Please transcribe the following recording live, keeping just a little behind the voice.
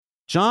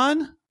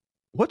John,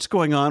 what's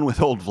going on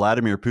with old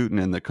Vladimir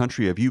Putin in the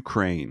country of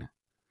Ukraine?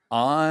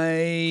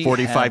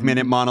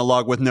 45-minute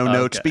monologue with no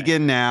notes.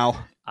 Begin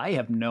now. I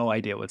have no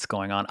idea what's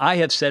going on. I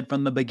have said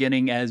from the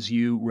beginning, as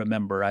you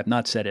remember, I've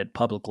not said it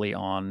publicly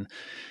on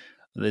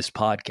this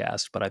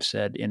podcast, but I've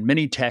said in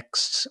many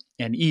texts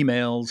and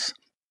emails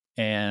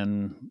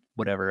and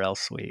however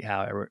else we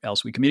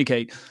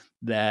communicate,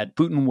 that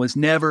Putin was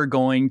never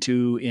going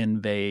to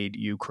invade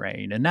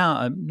Ukraine. And now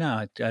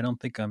I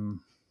don't think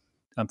I'm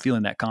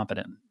feeling that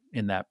confident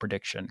in that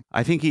prediction.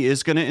 I think he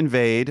is going to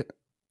invade.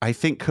 I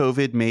think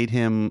COVID made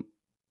him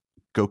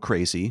go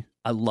crazy.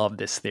 I love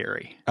this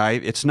theory.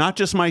 It's not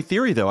just my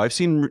theory, though. I've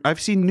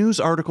seen news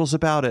articles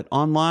about it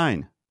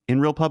online in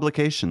real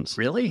publications.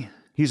 Really?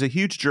 He's a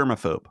huge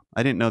germaphobe.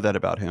 I didn't know that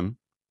about him.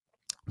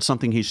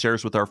 Something he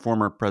shares with our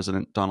former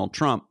president, Donald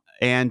Trump.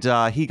 And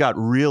he got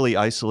really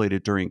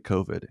isolated during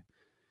COVID.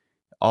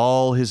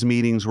 All his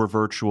meetings were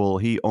virtual.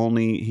 He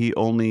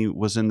only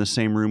was in the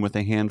same room with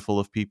a handful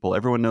of people.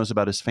 Everyone knows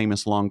about his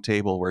famous long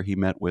table where he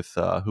met with,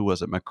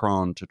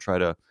 Macron, to try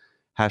to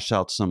hash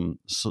out some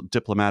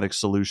diplomatic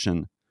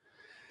solution.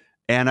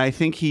 And I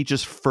think he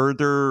just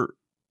further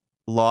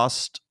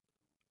lost.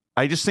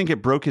 I just think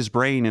it broke his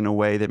brain in a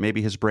way that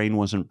maybe his brain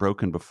wasn't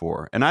broken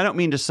before. And I don't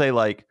mean to say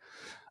like,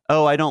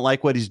 oh, I don't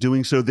like what he's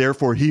doing, so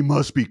therefore he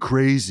must be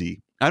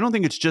crazy. I don't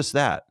think it's just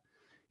that.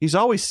 He's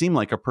always seemed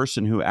like a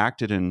person who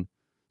acted in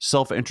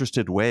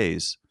self-interested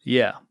ways.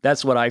 Yeah,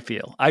 that's what I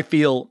feel. I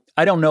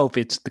don't know if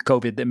it's the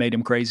COVID that made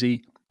him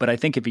crazy, but I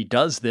think if he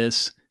does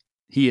this,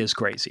 he is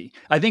crazy.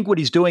 I think what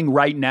he's doing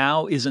right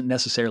now isn't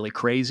necessarily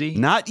crazy.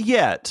 Not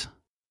yet.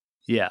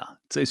 Yeah,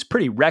 it's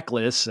pretty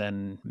reckless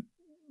and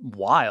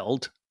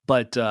wild,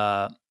 but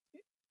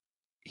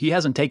he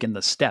hasn't taken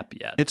the step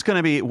yet. It's going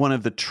to be one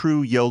of the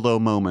true YOLO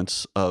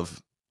moments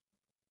of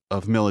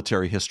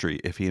military history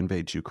if he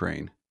invades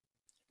Ukraine.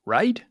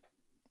 Right?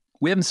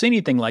 We haven't seen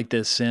anything like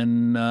this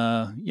in,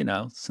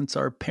 since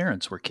our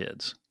parents were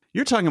kids.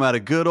 You're talking about a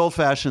good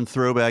old-fashioned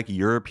throwback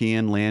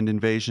European land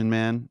invasion,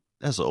 man.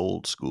 That's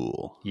old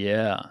school.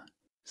 Yeah.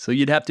 So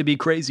you'd have to be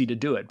crazy to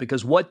do it,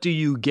 because what do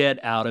you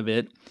get out of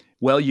it?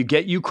 Well, you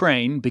get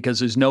Ukraine because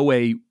there's no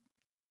way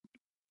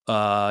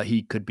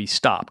he could be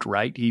stopped,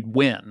 right? He'd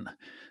win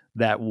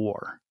that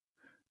war.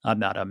 I'm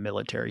not a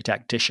military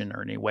tactician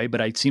or any way, but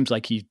it seems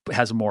like he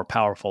has a more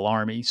powerful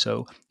army,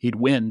 so he'd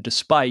win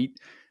despite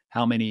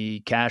how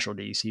many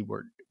casualties he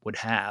would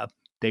have.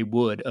 They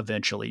would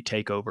eventually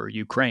take over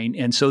Ukraine,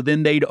 and so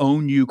then they'd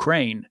own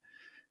Ukraine,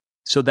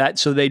 so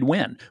they'd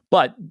win.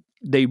 But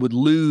they would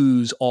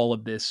lose all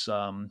of this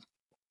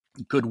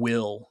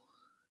goodwill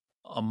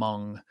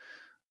among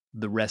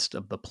the rest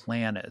of the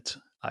planet,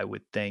 I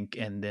would think,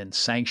 and then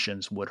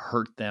sanctions would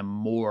hurt them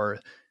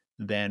more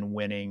than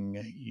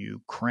winning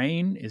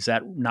Ukraine. Is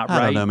that not right?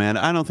 I don't know, man.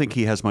 I don't think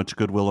he has much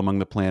goodwill among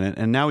the planet,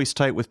 and now he's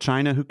tight with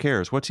China. Who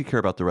cares? What's he care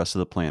about the rest of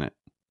the planet?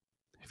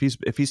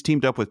 If he's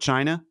teamed up with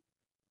China,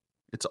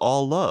 it's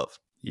all love.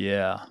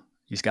 Yeah.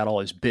 He's got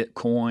all his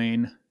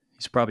Bitcoin.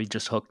 He's probably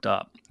just hooked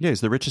up. Yeah, he's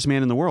the richest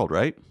man in the world,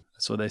 right?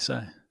 That's what they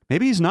say.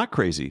 Maybe he's not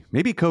crazy.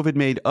 Maybe COVID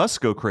made us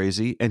go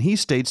crazy and he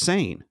stayed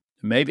sane.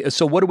 Maybe.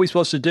 So what are we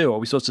supposed to do? Are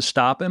we supposed to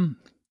stop him?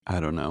 I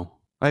don't know.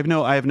 I have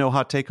no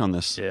hot take on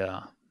this.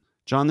 Yeah.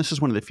 John, this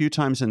is one of the few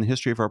times in the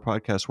history of our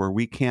podcast where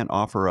we can't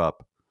offer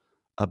up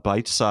a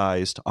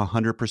bite-sized,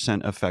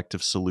 100%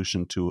 effective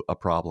solution to a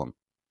problem.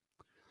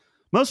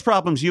 Most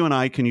problems, you and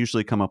I can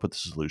usually come up with a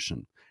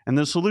solution. And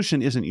the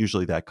solution isn't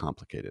usually that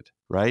complicated,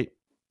 right?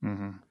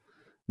 Mm-hmm.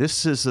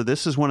 This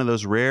is one of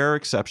those rare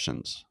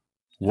exceptions.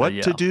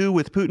 What to do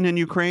with Putin in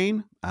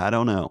Ukraine? I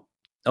don't know.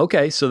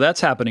 Okay, so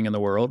that's happening in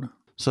the world.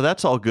 So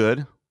that's all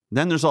good.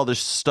 Then there's all this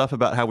stuff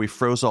about how we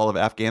froze all of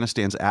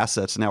Afghanistan's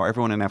assets. Now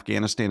everyone in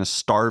Afghanistan is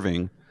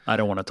starving. I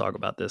don't want to talk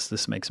about this.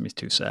 This makes me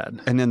too sad.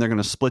 And then they're going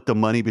to split the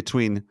money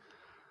between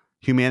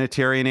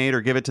humanitarian aid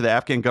or give it to the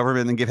Afghan government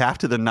and then give half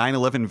to the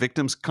 9/11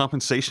 Victims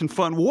Compensation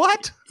Fund.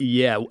 What?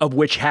 Yeah, of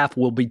which half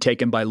will be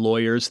taken by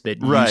lawyers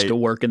that used to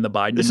work in the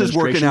Biden administration. This is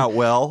working out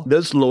well.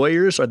 Those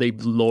lawyers, are they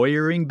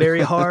lawyering very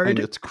hard?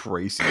 It's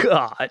crazy.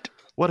 God.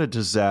 What a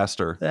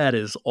disaster. That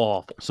is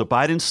awful. So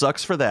Biden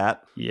sucks for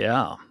that.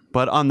 Yeah.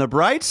 But on the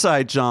bright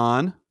side,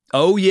 John.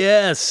 Oh,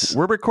 yes.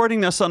 We're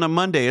recording this on a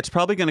Monday. It's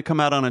probably going to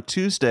come out on a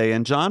Tuesday.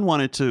 And John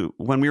wanted to,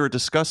 when we were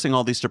discussing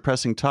all these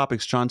depressing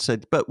topics, John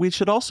said, but we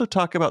should also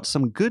talk about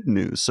some good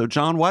news. So,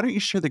 John, why don't you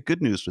share the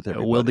good news with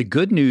everybody? Well, the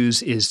good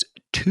news is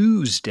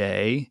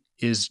Tuesday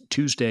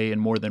in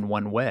more than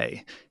one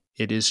way.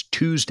 It is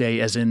Tuesday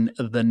as in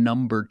the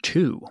number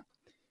 2.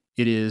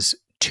 It is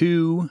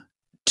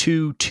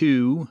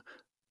 2-2-2-2-2.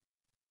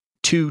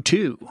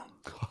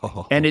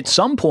 And at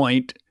some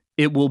point,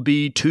 it will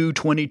be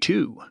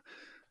 2:22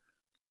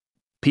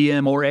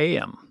 p.m. or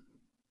a.m.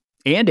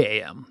 and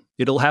a.m.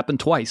 It'll happen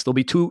twice. There'll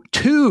be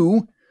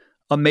two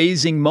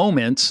amazing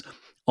moments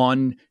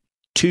on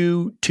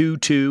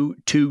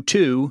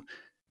 2-2-2-2-2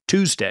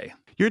 Tuesday.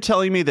 You're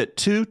telling me that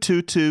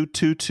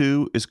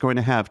 2-2-2-2-2 is going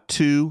to have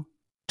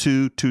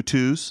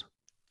 2-2-2-2s?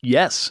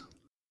 Yes.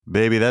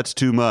 Baby, that's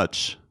too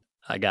much.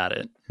 I got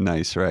it.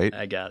 Nice, right?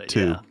 I got it.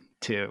 2. Yeah.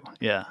 2.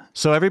 Yeah.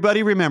 So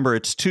everybody remember,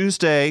 it's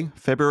Tuesday,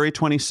 February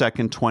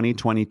 22nd,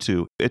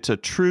 2022. It's a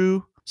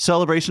true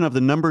celebration of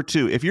the number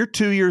 2. If you're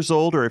 2 years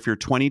old or if you're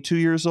 22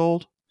 years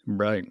old,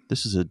 Right.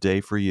 this is a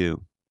day for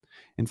you.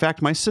 In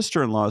fact, my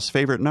sister-in-law's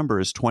favorite number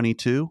is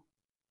 22.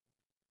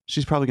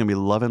 She's probably going to be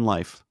loving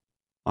life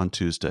on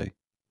Tuesday.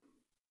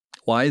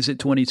 Why is it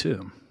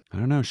 22? I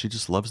don't know. She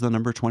just loves the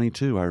number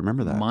 22. I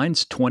remember that.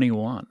 Mine's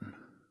 21.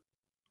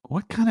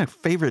 What kind of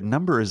favorite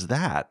number is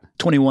that?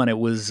 21, it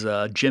was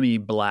Jimmy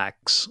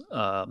Black's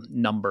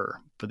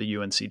number for the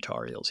UNC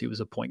Tar Heels. He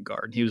was a point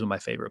guard. He was my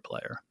favorite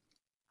player.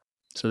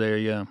 So there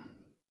you go.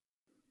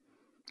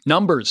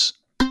 Numbers.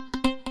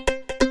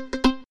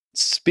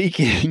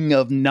 Speaking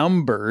of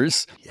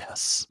numbers.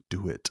 Yes,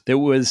 do it. There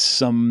was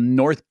some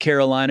North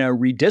Carolina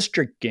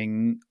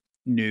redistricting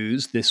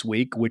news this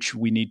week, which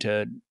we need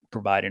to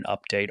provide an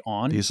update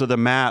on. These are the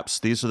maps.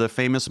 These are the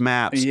famous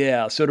maps.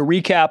 Yeah. So to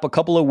recap, a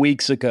couple of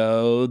weeks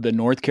ago, the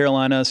North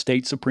Carolina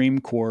State Supreme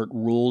Court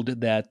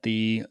ruled that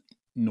the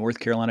North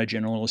Carolina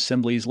General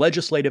Assembly's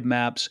legislative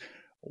maps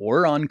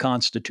were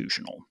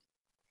unconstitutional.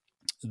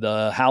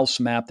 The House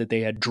map that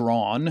they had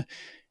drawn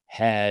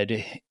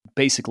had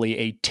basically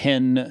a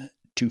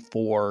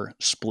 10-4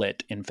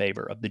 split in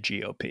favor of the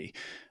GOP.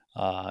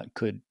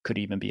 Could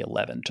even be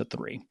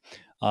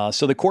 11-3.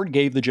 So the court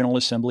gave the General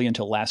Assembly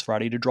until last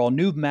Friday to draw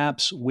new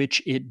maps,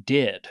 which it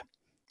did.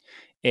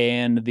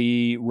 And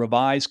the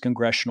revised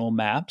congressional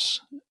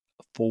maps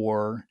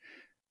for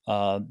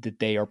that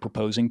they are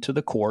proposing to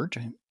the court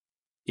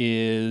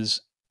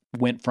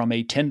went from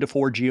a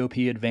 10-4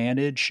 GOP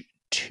advantage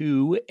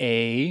to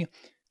a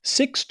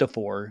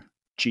 6-4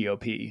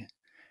 GOP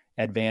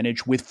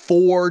advantage with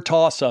 4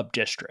 toss-up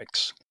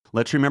districts.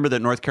 Let's remember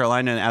that North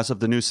Carolina, as of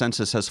the new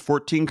census, has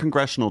 14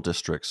 congressional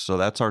districts. So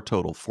that's our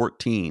total,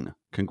 14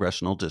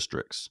 congressional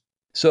districts.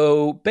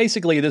 So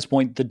basically at this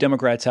point, the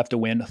Democrats have to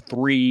win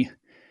 3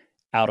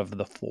 out of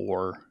the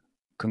 4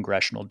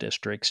 congressional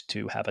districts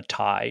to have a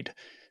tied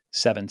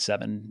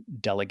 7-7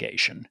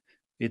 delegation.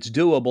 It's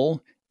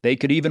doable. They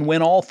could even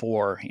win all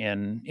 4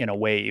 in a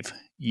wave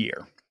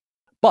year.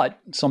 But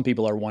some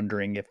people are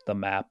wondering if the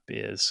map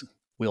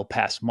will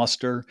pass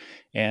muster,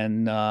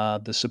 and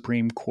the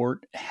Supreme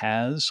Court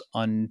has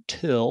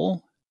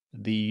until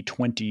the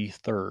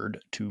 23rd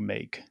to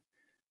make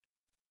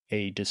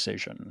a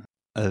decision.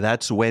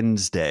 That's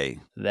Wednesday.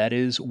 That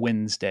is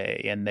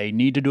Wednesday, and they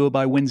need to do it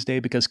by Wednesday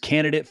because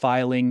candidate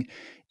filing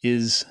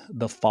is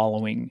the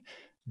following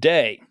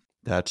day.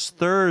 That's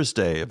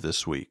Thursday of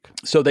this week.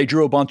 So they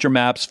drew a bunch of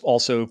maps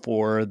also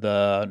for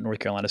the North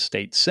Carolina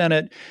State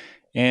Senate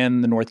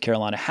and the North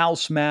Carolina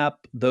House map.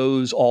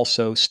 Those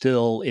also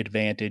still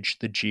advantage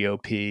the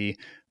GOP,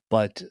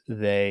 but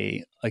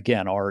they,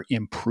 again, are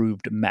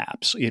improved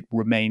maps. It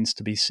remains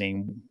to be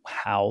seen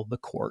how the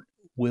court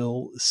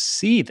will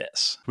see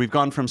this. We've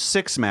gone from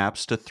 6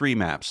 maps to 3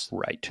 maps.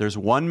 Right. There's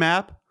 1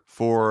 map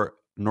for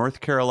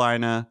North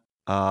Carolina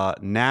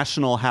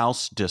national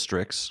House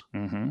districts,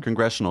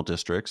 congressional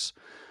districts.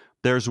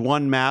 There's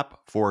 1 map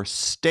for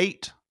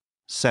state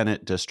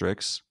Senate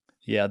districts.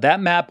 Yeah, that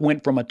map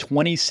went from a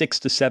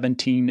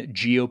 26-17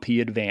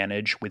 GOP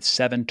advantage with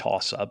 7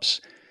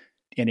 toss-ups,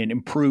 and it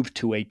improved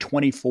to a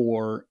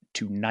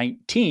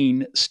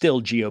 24-19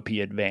 still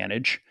GOP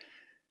advantage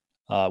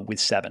with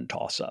 7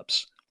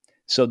 toss-ups.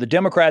 So the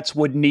Democrats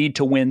would need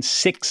to win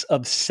 6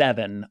 of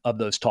 7 of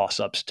those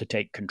toss-ups to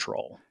take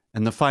control.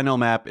 And the final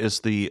map is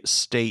the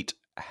state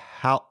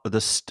the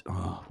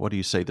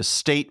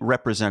state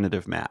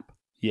representative map.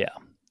 Yeah,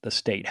 the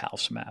state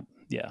house map.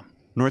 Yeah.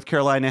 North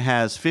Carolina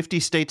has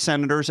 50 state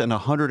senators and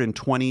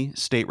 120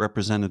 state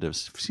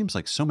representatives. Seems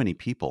like so many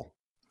people.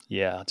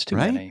 Yeah, it's too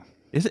right? many.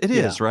 It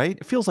is, right?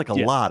 It feels like a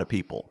lot of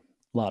people.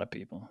 A lot of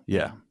people.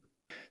 Yeah.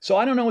 So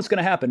I don't know what's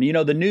going to happen. You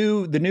know, the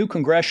new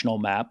congressional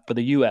map for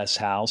the U.S.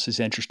 House is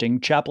interesting.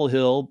 Chapel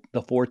Hill,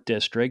 the 4th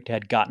district,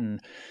 had gotten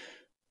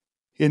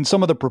in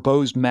some of the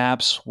proposed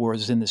maps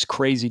was in this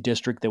crazy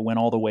district that went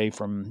all the way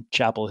from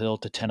Chapel Hill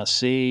to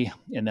Tennessee,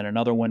 and then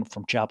another one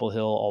from Chapel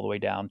Hill all the way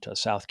down to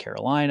South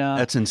Carolina.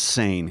 That's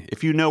insane.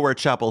 If you know where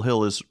Chapel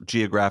Hill is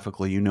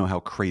geographically, you know how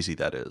crazy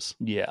that is.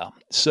 Yeah.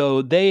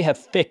 So they have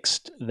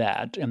fixed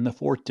that, and the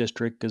 4th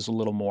district is a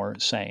little more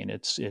sane.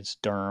 It's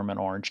Durham and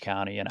Orange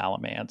County and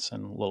Alamance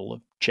and a little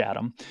of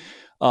Chatham.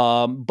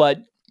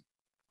 But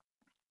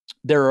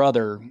there are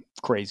other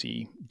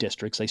crazy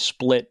districts. They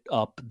split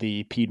up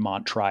the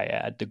Piedmont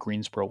Triad, the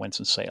Greensboro,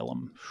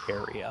 Winston-Salem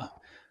area.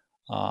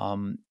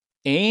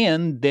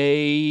 And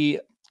they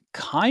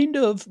kind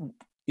of,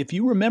 if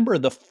you remember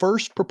the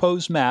first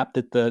proposed map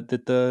that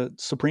the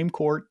Supreme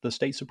Court, the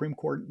state Supreme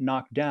Court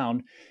knocked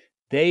down,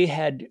 they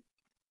had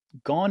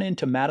gone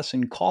into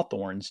Madison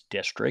Cawthorn's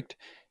district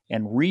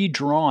and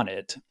redrawn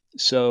it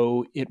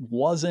so it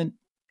wasn't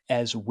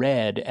as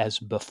red as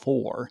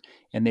before,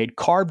 and they'd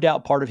carved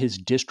out part of his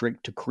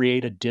district to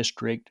create a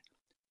district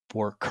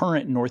for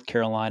current North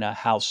Carolina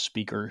House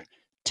Speaker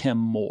Tim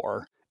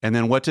Moore. And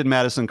then what did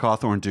Madison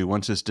Cawthorn do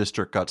once his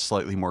district got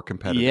slightly more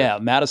competitive? Yeah,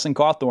 Madison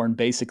Cawthorn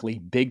basically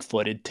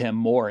Bigfooted Tim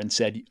Moore and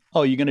said,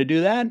 "Oh, you're going to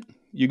do that?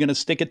 You're going to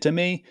stick it to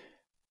me?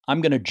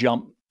 I'm going to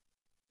jump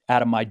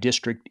out of my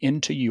district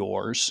into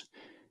yours.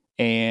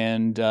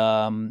 And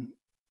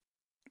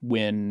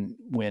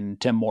when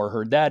Tim Moore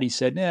heard that, he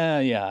said,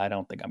 yeah, I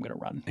don't think I'm going to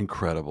run.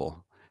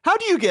 Incredible. How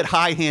do you get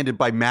high-handed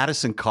by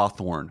Madison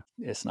Cawthorn?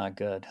 It's not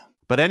good.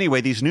 But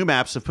anyway, these new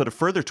maps have put a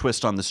further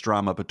twist on this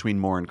drama between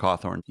Moore and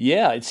Cawthorn.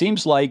 Yeah, it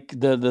seems like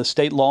the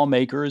state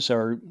lawmakers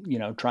are,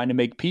 trying to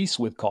make peace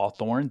with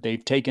Cawthorn.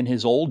 They've taken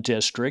his old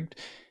district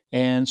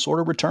and sort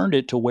of returned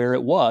it to where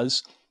it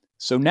was.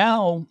 So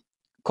now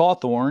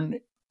Cawthorn,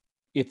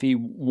 if he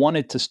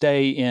wanted to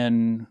stay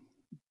in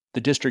the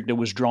district that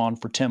was drawn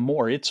for Tim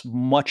Moore, it's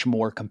much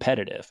more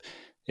competitive.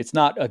 It's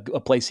not a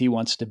place he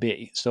wants to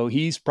be. So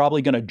he's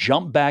probably going to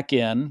jump back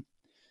in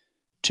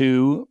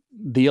to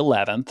the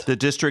 11th. The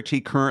district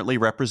he currently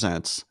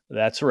represents.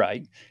 That's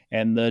right.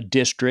 And the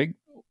district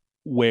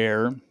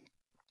where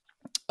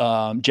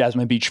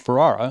Jasmine Beach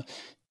Ferrara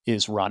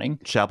is running.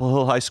 Chapel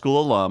Hill High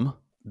School alum.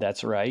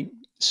 That's right.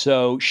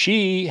 So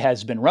she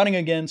has been running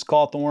against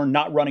Cawthorn,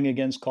 not running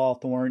against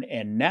Cawthorn,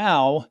 and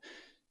now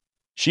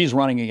she's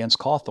running against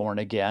Cawthorn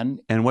again.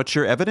 And what's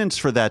your evidence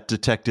for that,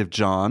 Detective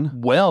John?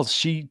 Well,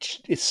 she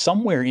is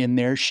somewhere in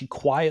there. She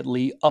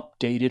quietly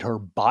updated her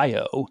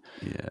bio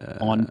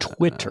on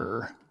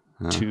Twitter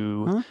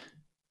to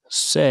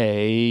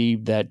say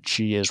that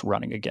she is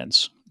running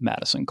against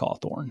Madison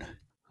Cawthorn.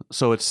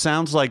 So it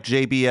sounds like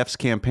JBF's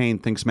campaign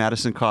thinks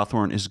Madison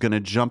Cawthorn is going to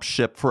jump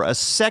ship for a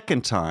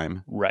second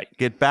time. Right.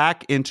 Get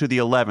back into the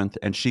 11th,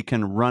 and she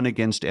can run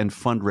against and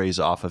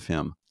fundraise off of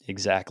him.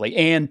 Exactly.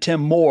 And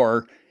Tim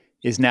Moore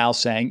is now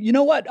saying, you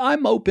know what?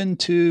 I'm open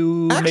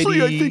to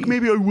Actually, I think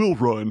maybe I will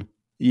run.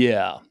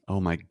 Yeah. Oh,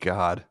 my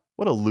God.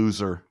 What a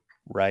loser.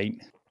 Right.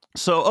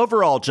 So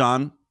overall,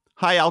 John,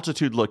 high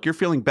altitude look, you're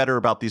feeling better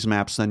about these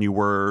maps than you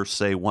were,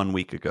 say, 1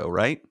 week ago,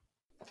 right?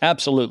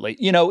 Absolutely.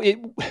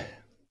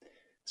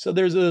 So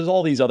there's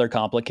all these other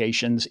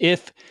complications.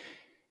 If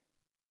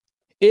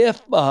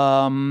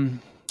the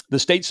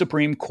state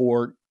Supreme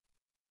Court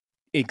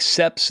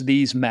accepts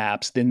these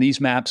maps, then these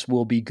maps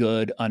will be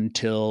good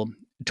until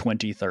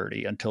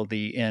 2030, until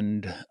the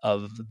end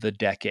of the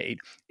decade.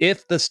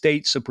 If the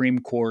state Supreme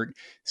Court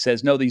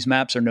says, no, these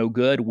maps are no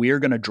good, we're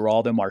going to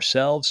draw them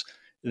ourselves,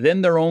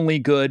 then they're only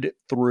good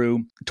through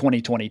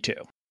 2022.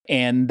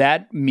 And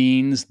that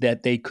means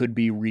that they could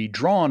be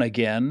redrawn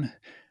again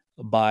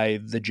by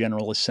the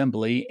General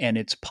Assembly. And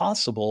it's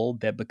possible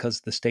that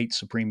because the state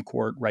Supreme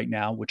Court right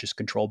now, which is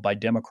controlled by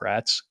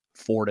Democrats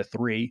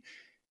 4-3,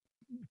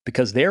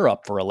 because they're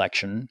up for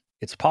election,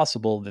 it's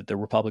possible that the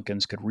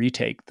Republicans could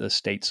retake the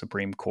state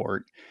Supreme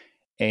Court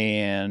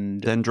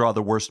and then draw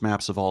the worst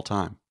maps of all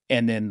time.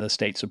 And then the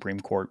state Supreme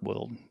Court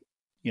will,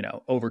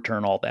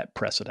 overturn all that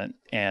precedent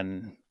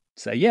and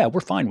say, yeah,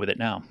 we're fine with it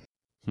now.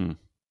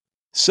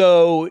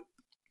 So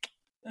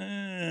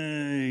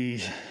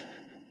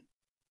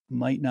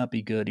might not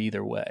be good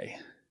either way.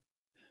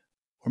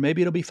 Or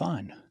maybe it'll be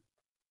fine.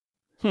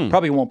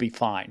 Probably won't be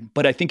fine,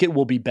 but I think it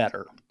will be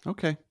better.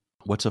 Okay.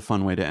 What's a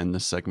fun way to end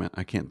this segment?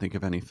 I can't think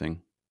of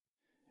anything.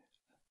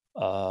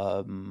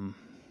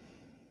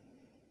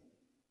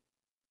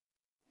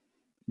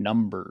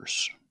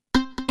 Numbers.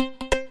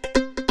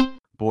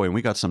 Boy, and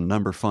we got some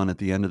number fun at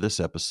the end of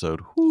this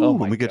episode.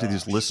 When we get to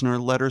these listener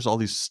letters, all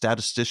these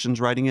statisticians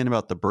writing in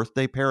about the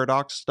birthday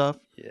paradox stuff,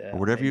 or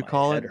whatever you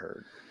call it.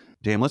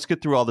 Damn, let's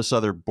get through all this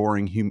other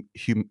boring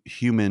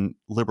human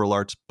liberal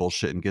arts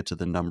bullshit and get to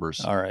the numbers.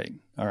 All right.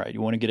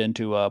 You want to get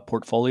into a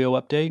portfolio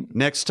update?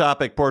 Next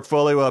topic,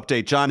 portfolio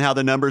update. John, how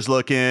the numbers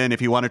looking?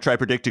 If you want to try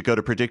PredictIt, go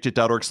to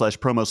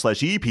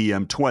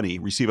predictit.org/promo/EPM20.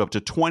 Receive up to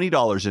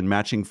 $20 in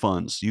matching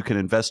funds. You can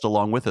invest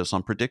along with us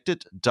on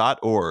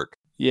predictit.org.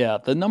 Yeah,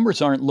 the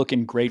numbers aren't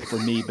looking great for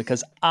me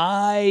because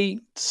I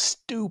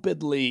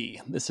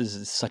stupidly, this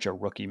is such a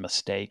rookie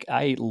mistake,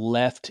 I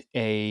left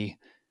a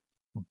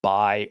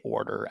buy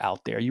order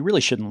out there. You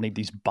really shouldn't leave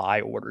these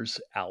buy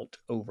orders out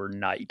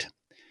overnight.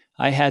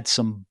 I had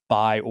some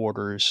buy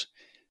orders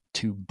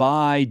to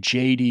buy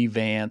JD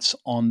Vance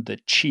on the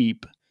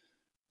cheap,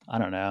 I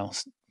don't know,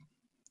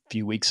 a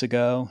few weeks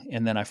ago,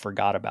 and then I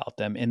forgot about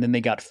them. And then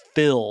they got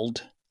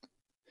filled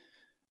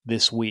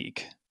this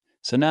week.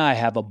 So now I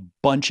have a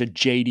bunch of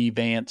JD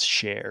Vance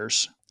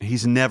shares.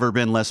 He's never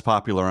been less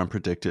popular on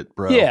PredictIt,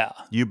 bro. Yeah.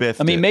 You biffed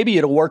I mean, it. maybe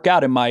it'll work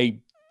out in my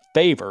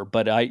favor,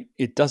 but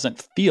it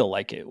doesn't feel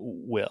like it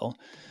will.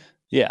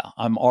 Yeah,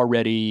 I'm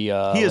already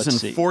he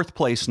is in fourth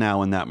place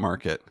now in that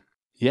market.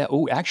 Yeah.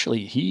 Oh,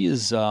 actually, he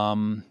is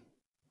I'm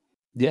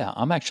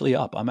actually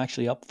up. I'm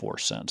actually up 4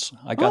 cents.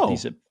 I got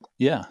these at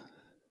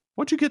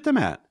What'd you get them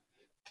at?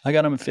 I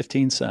got him at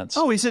 15 cents.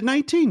 Oh, he's at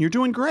 19. You're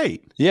doing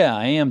great. Yeah,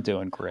 I am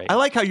doing great. I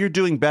like how you're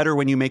doing better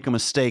when you make a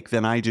mistake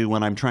than I do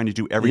when I'm trying to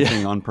do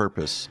everything on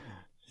purpose.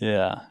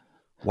 Yeah.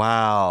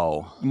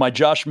 Wow. My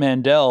Josh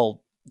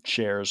Mandel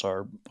shares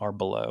are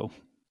below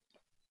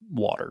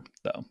water,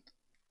 though.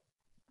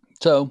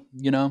 So,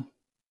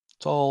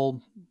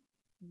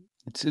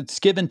 it's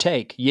give and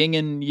take, yin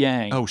and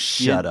yang. Oh,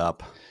 shut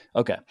up.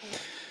 Okay.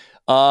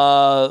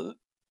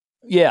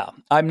 Yeah,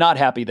 I'm not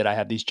happy that I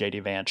have these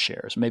JD Vance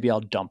shares. Maybe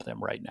I'll dump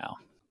them right now.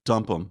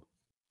 Dump them.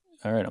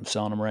 All right, I'm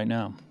selling them right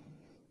now.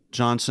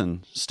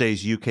 Johnson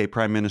stays UK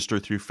Prime Minister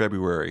through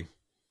February.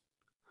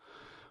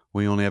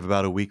 We only have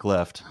about a week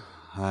left.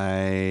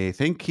 I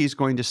think he's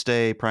going to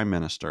stay Prime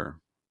Minister.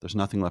 There's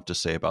nothing left to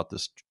say about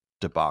this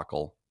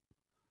debacle.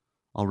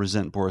 I'll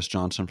resent Boris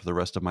Johnson for the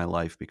rest of my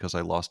life because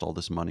I lost all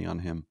this money on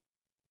him.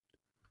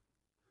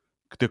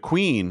 The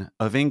Queen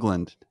of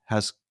England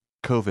has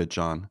COVID,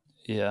 John.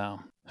 Yeah,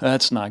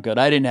 that's not good.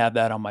 I didn't have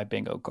that on my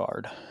bingo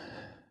card.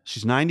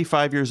 She's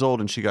 95 years old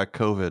and she got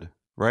COVID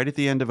right at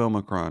the end of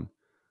Omicron.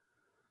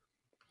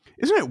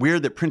 Isn't it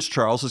weird that Prince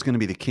Charles is going to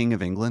be the King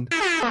of England?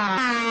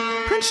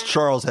 Prince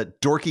Charles, that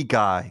dorky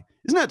guy.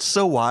 Isn't that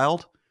so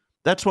wild?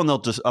 That's when they'll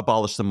just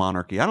abolish the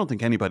monarchy. I don't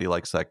think anybody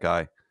likes that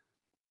guy.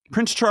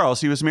 Prince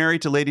Charles, he was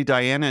married to Lady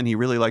Diana and he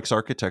really likes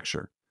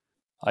architecture.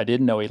 I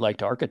didn't know he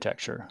liked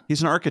architecture.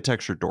 He's an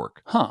architecture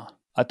dork. Huh.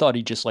 I thought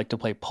he just liked to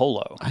play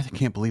polo. I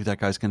can't believe that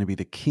guy's going to be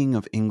the King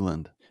of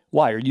England.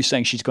 Why? Are you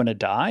saying she's going to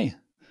die?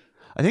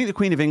 I think the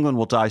Queen of England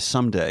will die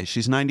someday.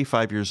 She's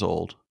 95 years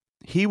old.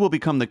 He will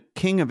become the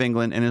King of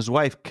England, and his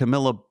wife,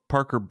 Camilla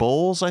Parker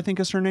Bowles, I think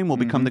is her name, will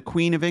become the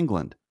Queen of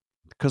England.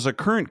 Because our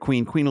current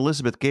queen, Queen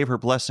Elizabeth, gave her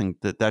blessing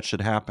that that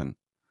should happen,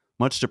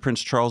 much to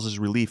Prince Charles's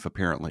relief,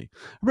 apparently.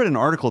 I read an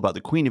article about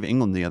the Queen of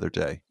England the other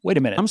day. Wait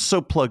a minute. I'm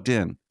so plugged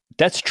in.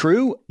 That's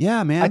true?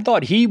 Yeah, man. I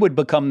thought he would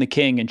become the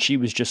king, and she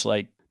was just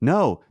like...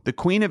 No, the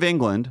Queen of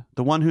England,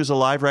 the one who's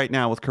alive right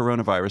now with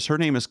coronavirus, her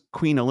name is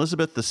Queen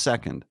Elizabeth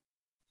II.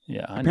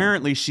 Yeah, I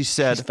apparently know. She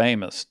said... She's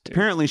famous, dude.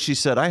 Apparently she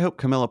said, I hope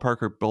Camilla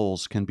Parker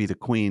Bowles can be the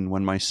queen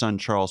when my son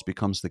Charles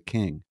becomes the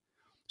king.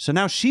 So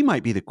now she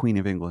might be the Queen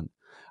of England.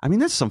 I mean,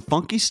 that's some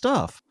funky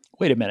stuff.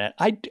 Wait a minute.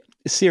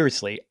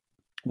 Seriously,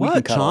 we What,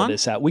 can cut all John?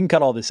 this out. We can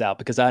cut all this out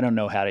because I don't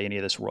know how any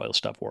of this royal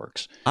stuff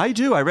works. I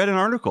do. I read an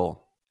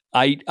article.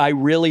 I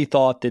really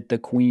thought that the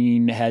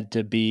queen had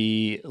to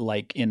be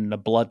like in the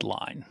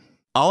bloodline.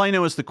 All I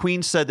know is the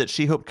queen said that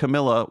she hoped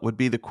Camilla would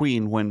be the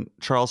queen when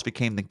Charles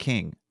became the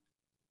king.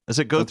 Does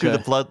it go through the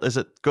blood? Does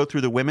it go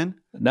through the women?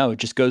 No, it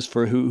just goes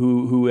for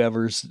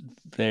whoever's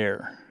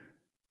there,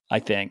 I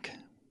think.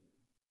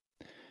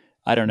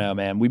 I don't know,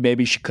 man. We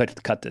maybe should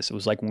cut this. It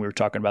was like when we were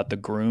talking about the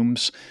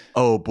grooms.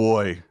 Oh,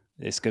 boy.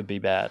 This could be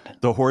bad.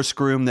 The horse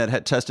groom that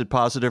had tested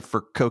positive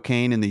for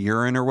cocaine in the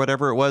urine or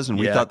whatever it was, and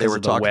we thought they were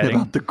talking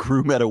about the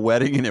groom at a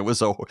wedding, and it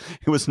was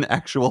an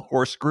actual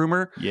horse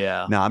groomer.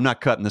 Yeah. No, I'm not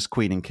cutting this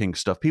queen and king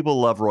stuff.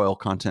 People love royal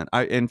content.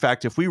 In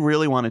fact, if we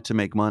really wanted to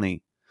make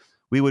money,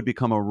 we would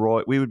become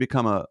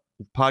a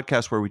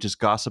podcast where we just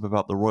gossip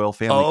about the royal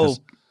family. Oh,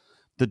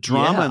 the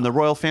drama in the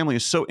royal family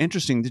is so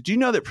interesting. Did you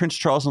know that Prince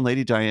Charles and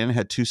Lady Diana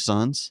had 2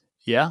 sons?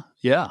 Yeah,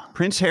 yeah.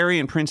 Prince Harry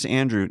and Prince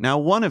Andrew. Now,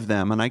 one of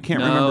them, and I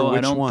can't remember which one.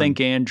 I don't think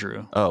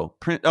Andrew. Oh,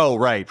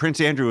 right. Prince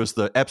Andrew was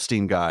the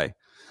Epstein guy.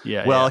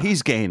 Yeah. Well,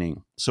 he's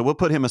gaining, so we'll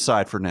put him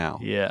aside for now.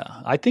 Yeah,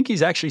 I think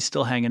he's actually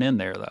still hanging in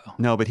there, though.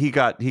 No, but he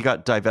got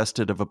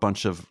divested of a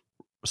bunch of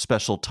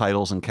special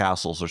titles and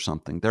castles or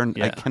something.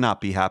 I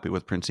cannot be happy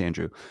with Prince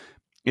Andrew.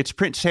 It's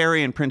Prince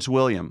Harry and Prince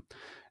William.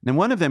 And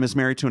one of them is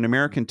married to an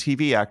American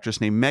TV actress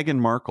named Meghan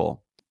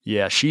Markle.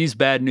 Yeah, she's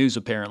bad news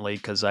apparently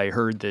because I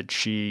heard that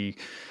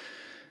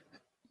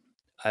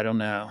I don't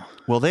know.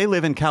 Well, they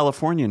live in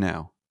California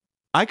now.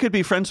 I could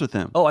be friends with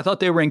them. Oh, I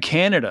thought they were in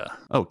Canada.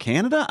 Oh,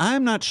 Canada?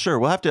 I'm not sure.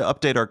 We'll have to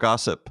update our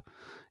gossip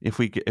if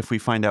we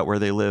find out where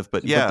they live.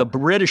 But yeah, but the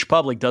British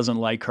public doesn't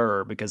like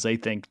her because they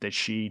think that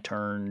she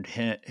turned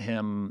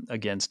him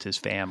against his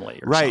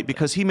family. Or something.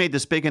 Because he made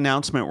this big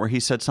announcement where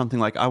he said something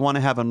like, "I want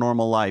to have a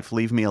normal life.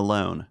 Leave me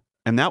alone."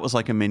 And that was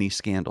like a mini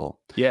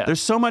scandal. Yeah,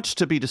 there's so much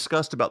to be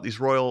discussed about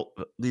these royal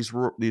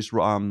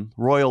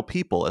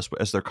people, as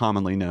they're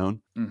commonly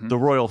known, the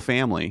royal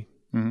family.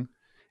 Mm-hmm.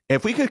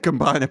 If we could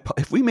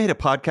if we made a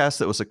podcast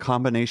that was a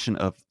combination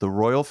of the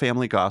royal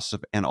family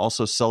gossip and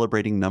also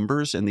celebrating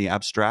numbers in the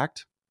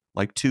abstract,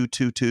 like 2,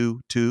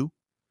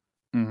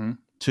 mm-hmm.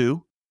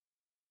 2,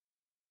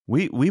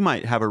 we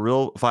might have a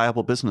real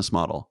viable business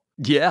model.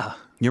 Yeah,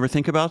 you ever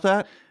think about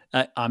that?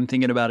 I'm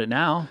thinking about it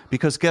now.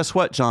 Because guess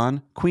what,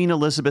 John? Queen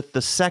Elizabeth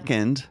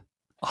II,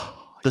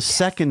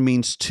 second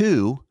means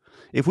 2.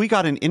 If we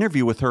got an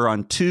interview with her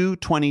on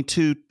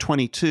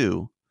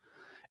 2/22/22,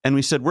 and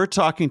we said, we're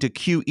talking to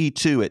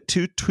QE2 at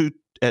 2,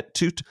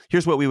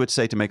 here's what we would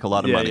say to make a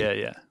lot of money.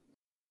 Yeah.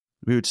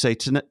 We would say,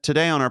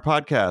 today on our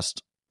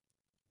podcast,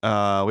 we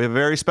have a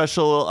very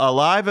special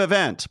live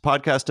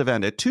podcast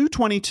event at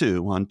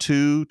 2:22 on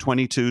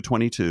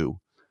 2/22/22.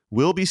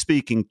 We'll be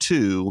speaking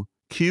to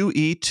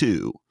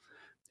QE2.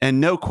 And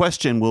no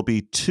question will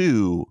be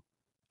too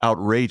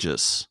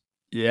outrageous.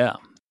 Yeah.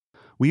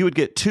 We would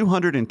get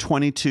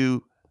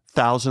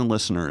 222,000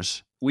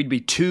 listeners. We'd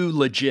be too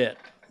legit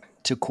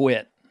to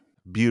quit.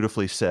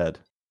 Beautifully said.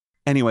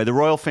 Anyway, the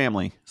royal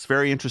family. It's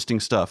very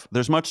interesting stuff.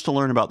 There's much to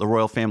learn about the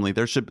royal family.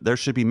 There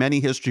should be many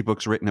history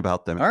books written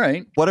about them. All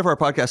right. One of our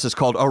podcasts is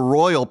called A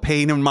Royal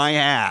Pain in My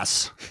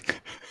Ass.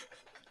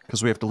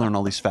 Because we have to learn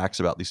all these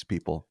facts about these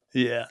people.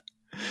 Yeah.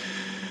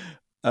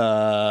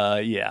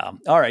 Yeah.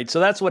 All right. So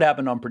that's what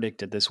happened on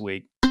Predicted this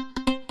week.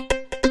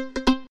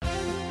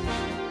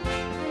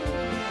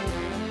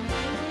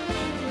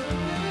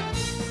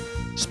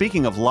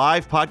 Speaking of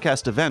live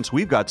podcast events,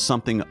 we've got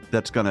something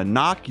that's going to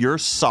knock your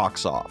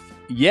socks off.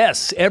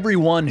 Yes,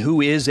 everyone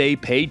who is a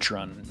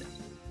patron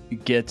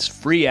gets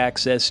free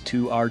access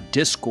to our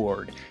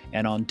Discord.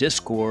 And on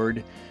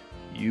Discord,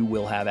 you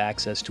will have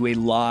access to a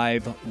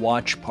live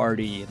watch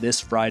party this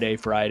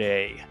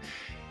Friday.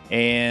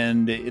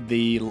 And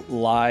the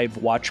live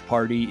watch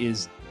party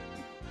is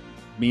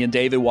me and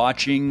David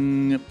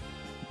watching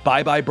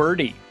Bye Bye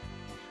Birdie.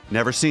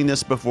 Never seen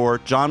this before.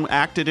 John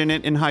acted in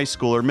it in high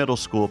school or middle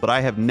school, but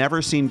I have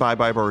never seen Bye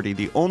Bye Birdie.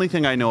 The only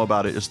thing I know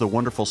about it is the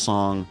wonderful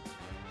song,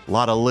 A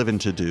Lot of Living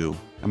to Do.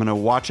 I'm going to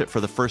watch it for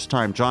the first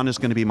time. John is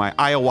going to be my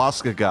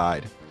ayahuasca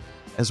guide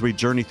as we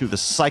journey through the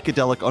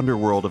psychedelic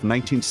underworld of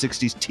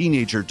 1960s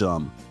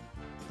teenagerdom.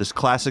 This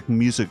classic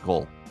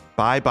musical,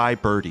 Bye Bye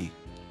Birdie.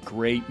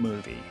 Great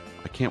movie.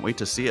 I can't wait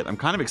to see it. I'm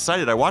kind of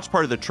excited. I watched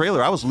part of the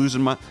trailer. I was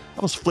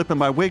flipping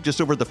my wig just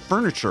over the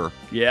furniture.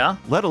 Yeah?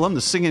 Let alone the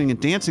singing and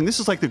dancing.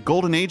 This is like the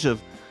golden age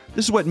of,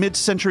 this is what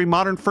mid-century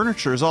modern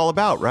furniture is all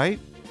about,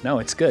 right? No,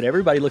 it's good.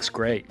 Everybody looks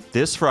great.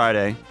 This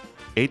Friday,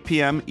 8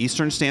 p.m.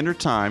 Eastern Standard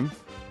Time.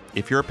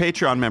 If you're a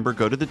Patreon member,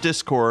 go to the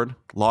Discord,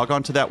 log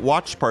on to that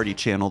watch party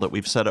channel that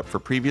we've set up for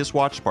previous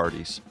watch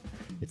parties.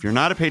 If you're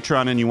not a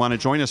Patreon and you want to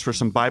join us for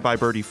some Bye Bye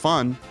Birdie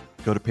fun,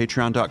 go to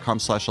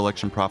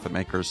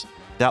patreon.com/electionprofitmakers.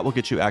 That will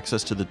get you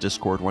access to the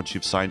Discord once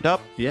you've signed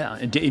up. Yeah,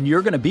 and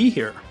you're going to be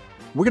here.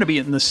 We're going to be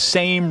in the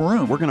same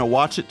room. We're going to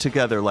watch it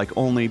together like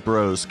only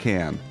bros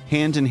can.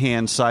 Hand in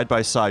hand, side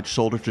by side,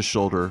 shoulder to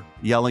shoulder,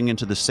 yelling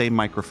into the same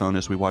microphone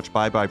as we watch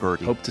Bye Bye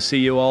Birdie. Hope to see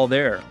you all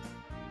there.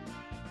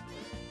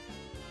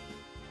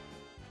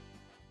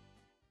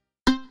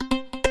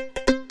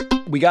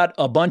 We got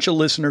a bunch of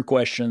listener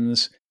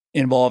questions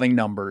involving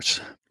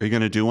numbers. Are you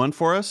going to do one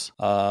for us?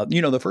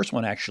 The first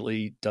one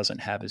actually doesn't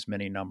have as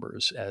many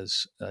numbers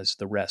as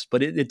the rest,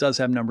 but it does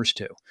have numbers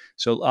too.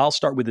 So I'll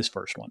start with this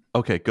first one.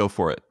 Okay, go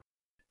for it.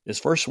 This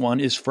first one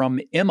is from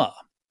Emma.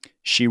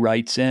 She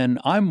writes in,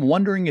 I'm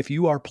wondering if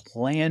you are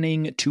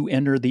planning to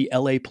enter the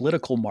LA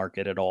political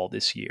market at all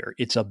this year.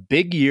 It's a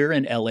big year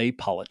in LA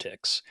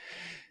politics.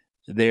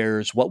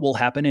 There's what will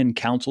happen in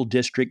Council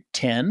District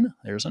 10.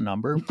 There's a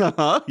number.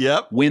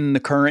 Yep. When the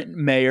current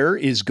mayor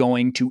is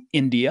going to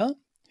India.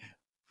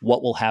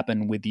 What will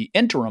happen with the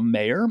interim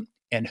mayor,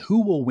 and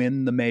who will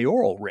win the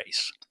mayoral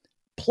race.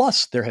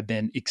 Plus, there have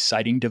been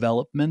exciting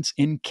developments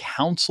in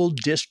Council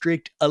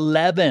District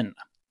 11,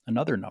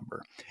 another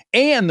number.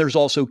 And there's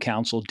also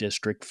Council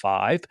District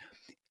 5,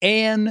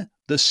 and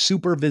the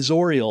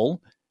supervisorial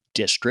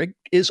district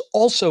is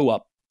also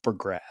up for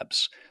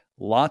grabs.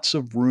 Lots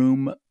of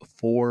room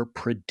for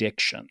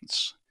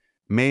predictions.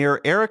 Mayor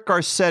Eric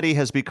Garcetti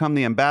has become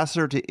the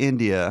ambassador to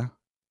India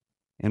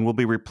and will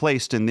be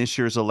replaced in this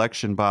year's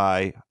election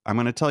by, I'm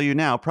going to tell you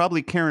now,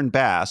 probably Karen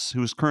Bass,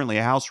 who's currently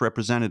a House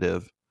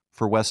representative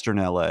for Western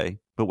LA.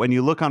 But when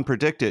you look on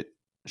Predicted,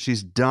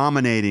 she's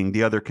dominating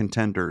the other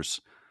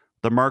contenders.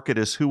 The market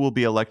is who will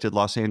be elected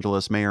Los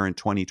Angeles mayor in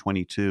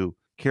 2022.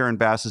 Karen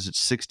Bass is at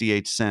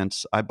 68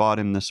 cents. I bought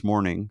him this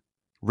morning.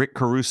 Rick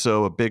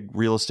Caruso, a big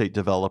real estate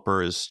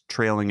developer, is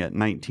trailing at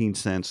 19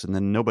 cents, and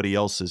then nobody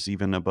else is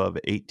even above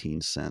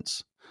 18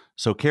 cents.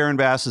 So Karen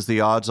Bass is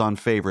the odds-on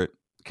favorite.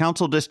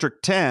 Council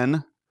District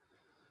 10,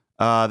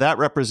 that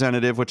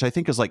representative, which I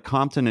think is like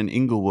Compton and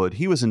Inglewood,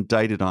 he was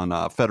indicted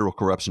on federal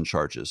corruption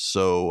charges.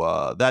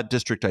 So that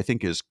district, I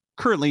think, is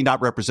currently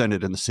not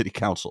represented in the city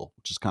council,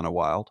 which is kind of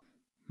wild.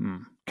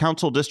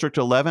 Council District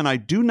 11, I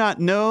do not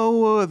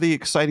know the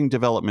exciting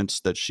developments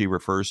that she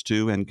refers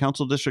to. And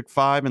Council District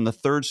 5 and the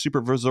third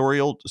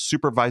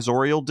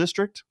supervisorial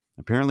district,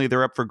 apparently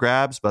they're up for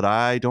grabs, but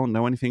I don't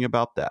know anything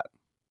about that.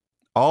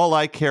 All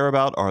I care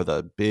about are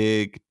the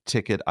big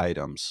ticket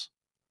items.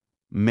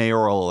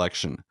 Mayoral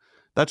election.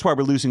 That's why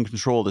we're losing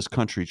control of this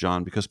country,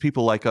 John, because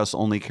people like us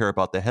only care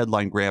about the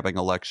headline-grabbing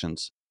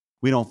elections.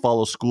 We don't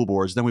follow school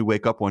boards. Then we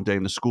wake up one day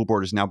and the school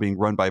board is now being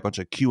run by a bunch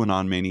of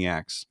QAnon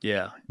maniacs.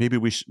 Yeah. Maybe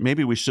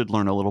we should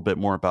learn a little bit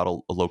more about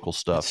a local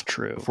stuff. That's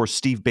true. Before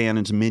Steve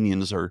Bannon's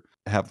minions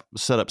have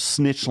set up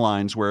snitch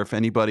lines where if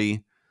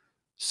anybody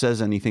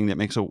says anything that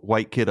makes a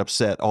white kid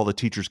upset, all the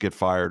teachers get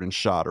fired and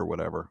shot or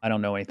whatever. I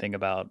don't know anything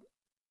about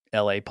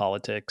LA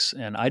politics,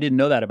 and I didn't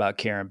know that about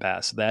Karen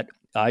Bass. That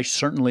I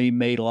certainly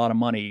made a lot of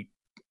money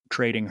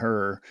trading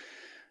her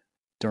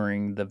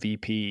during the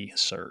VP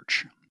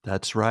search.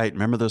 That's right.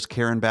 Remember those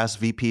Karen Bass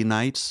VP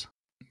nights?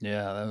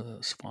 Yeah, that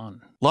was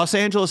fun. Los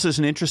Angeles is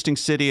an interesting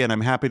city, and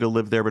I'm happy to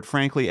live there. But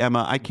frankly,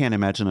 Emma, I can't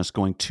imagine us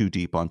going too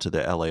deep onto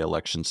the LA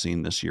election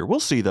scene this year. We'll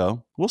see,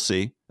 though. We'll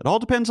see. It all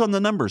depends on the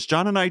numbers.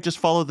 John and I just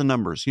follow the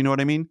numbers. You know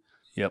what I mean?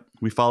 Yep.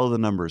 We follow the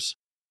numbers.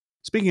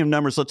 Speaking of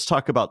numbers, let's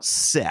talk about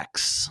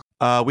sex.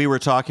 We were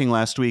talking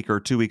last week or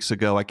 2 weeks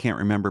ago, I can't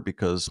remember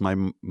because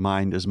my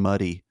mind is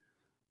muddy,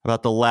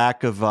 about the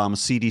lack of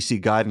CDC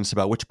guidance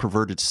about which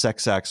perverted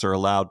sex acts are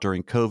allowed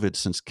during COVID,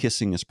 since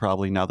kissing is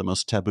probably now the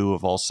most taboo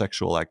of all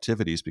sexual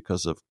activities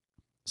because of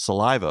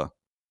saliva.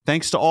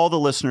 Thanks to all the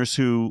listeners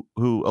who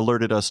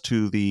alerted us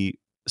to the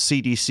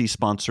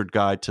CDC-sponsored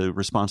guide to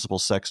responsible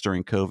sex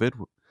during COVID,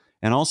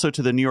 and also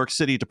to the New York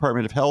City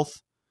Department of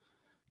Health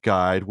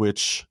guide,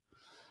 which,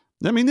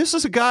 I mean, this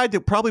is a guide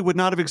that probably would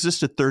not have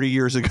existed 30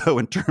 years ago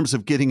in terms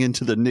of getting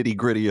into the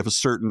nitty-gritty of a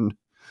certain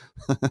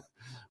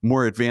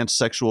more advanced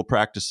sexual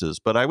practices.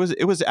 But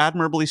it was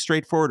admirably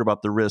straightforward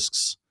about the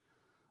risks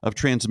of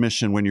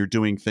transmission when you're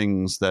doing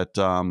things that,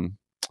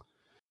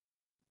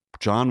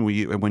 John,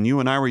 when you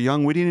and I were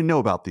young, we didn't know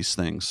about these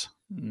things.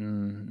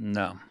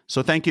 No.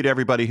 So thank you to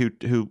everybody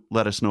who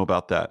let us know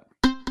about that.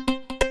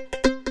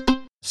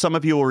 Some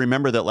of you will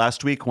remember that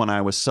last week when I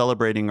was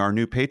celebrating our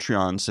new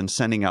Patreons and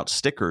sending out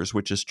stickers,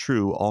 which is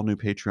true, all new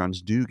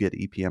Patreons do get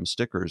EPM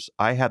stickers,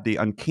 I had the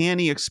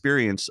uncanny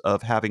experience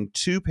of having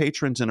two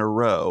patrons in a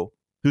row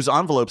whose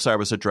envelopes I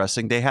was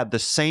addressing. They had the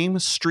same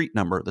street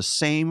number, the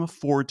same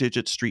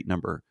 4-digit street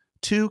number,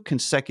 2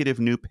 consecutive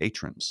new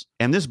patrons.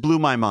 And this blew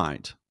my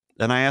mind.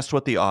 And I asked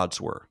what the odds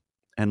were.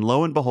 And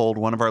lo and behold,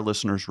 one of our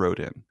listeners wrote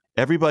in,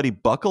 "Everybody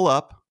buckle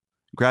up,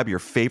 grab your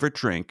favorite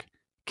drink,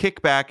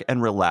 kick back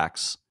and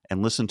relax,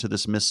 and listen to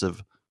this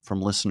missive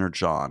from listener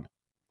John.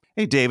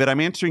 Hey, David, I'm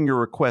answering your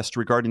request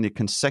regarding the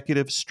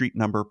consecutive street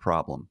number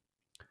problem.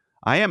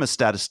 I am a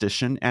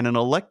statistician and an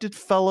elected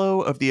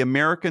fellow of the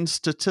American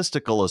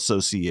Statistical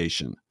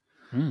Association.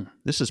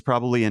 This is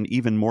probably an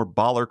even more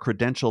baller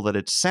credential than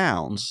it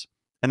sounds,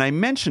 and I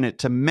mention it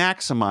to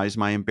maximize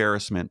my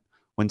embarrassment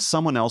when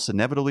someone else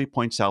inevitably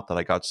points out that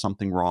I got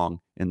something wrong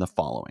in the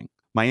following.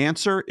 My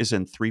answer is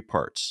in 3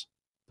 parts.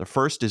 The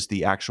first is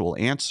the actual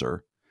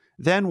answer,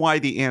 then why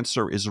the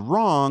answer is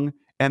wrong,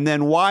 and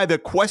then why the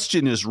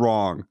question is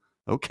wrong.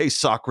 Okay,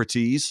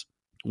 Socrates.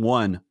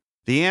 1,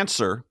 the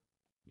answer,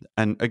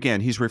 and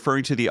again, he's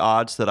referring to the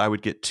odds that I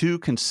would get 2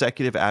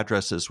 consecutive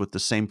addresses with the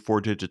same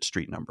 4-digit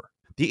street number.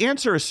 The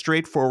answer is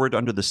straightforward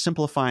under the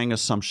simplifying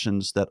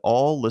assumptions that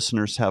all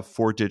listeners have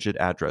 4-digit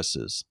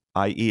addresses,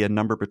 i.e. a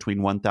number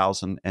between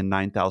 1,000 and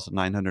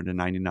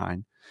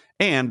 9,999,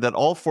 and that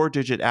all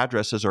 4-digit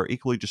addresses are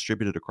equally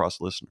distributed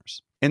across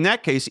listeners. In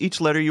that case,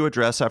 each letter you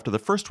address after the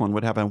first one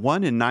would have a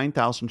 1 in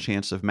 9,000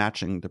 chance of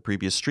matching the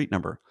previous street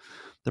number.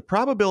 The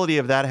probability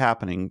of that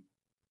happening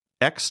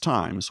X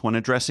times when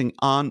addressing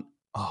on...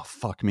 Oh,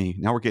 fuck me.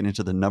 Now we're getting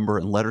into the number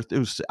and letter. It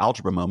was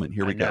algebra moment.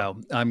 Here we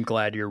go. I'm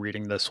glad you're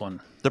reading this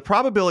one. The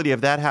probability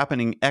of that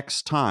happening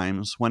X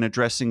times when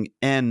addressing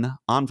N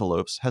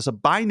envelopes has a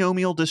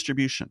binomial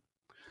distribution.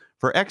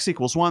 For X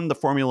equals 1, the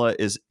formula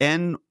is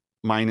N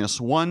minus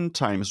 1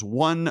 times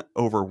 1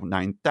 over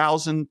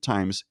 9,000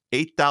 times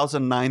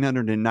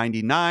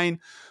 8,999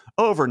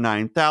 over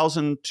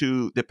 9,000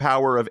 to the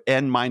power of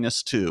N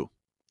minus 2.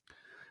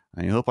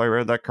 I hope I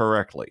read that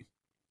correctly.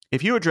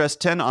 If you address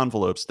 10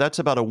 envelopes, that's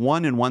about a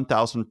 1 in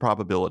 1,000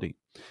 probability.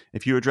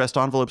 If you addressed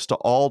envelopes to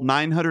all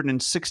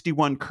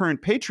 961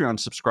 current Patreon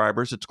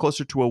subscribers, it's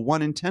closer to a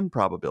 1 in 10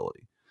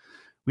 probability.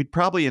 We'd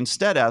probably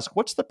instead ask,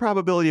 what's the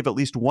probability of at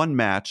least one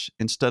match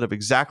instead of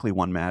exactly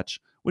one match,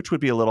 which would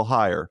be a little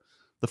higher.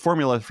 The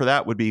formula for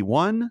that would be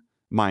 1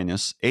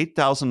 minus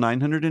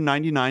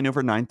 8,999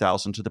 over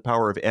 9,000 to the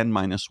power of N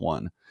minus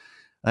 1.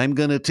 I'm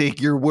going to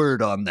take your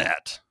word on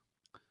that.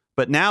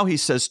 But now he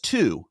says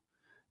 2.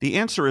 The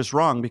answer is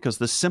wrong because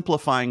the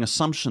simplifying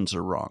assumptions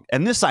are wrong.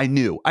 And this I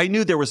knew. I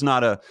knew there was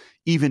not a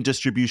even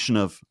distribution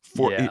of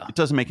 4. Yeah. It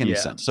doesn't make any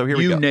sense. So here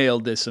we go. You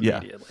nailed this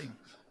immediately. Yeah.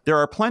 There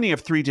are plenty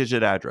of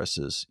 3-digit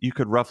addresses. You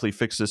could roughly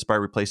fix this by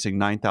replacing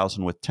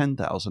 9,000 with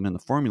 10,000 in the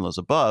formulas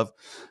above.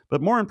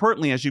 But more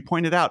importantly, as you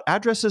pointed out,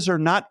 addresses are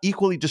not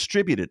equally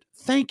distributed.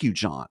 Thank you,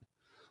 John.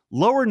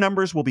 Lower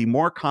numbers will be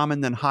more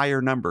common than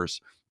higher numbers,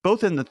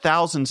 both in the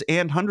thousands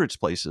and hundreds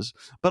places,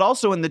 but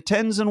also in the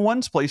tens and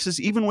ones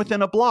places, even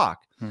within a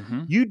block.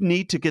 Mm-hmm. You'd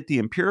need to get the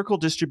empirical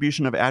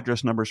distribution of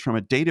address numbers from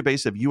a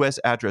database of U.S.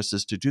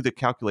 addresses to do the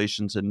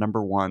calculations in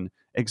number 1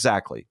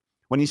 exactly.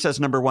 When he says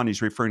number 1,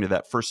 he's referring to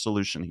that first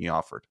solution he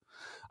offered.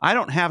 I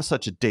don't have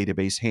such a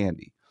database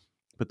handy,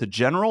 but the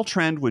general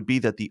trend would be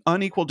that the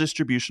unequal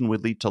distribution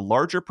would lead to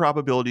larger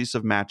probabilities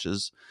of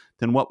matches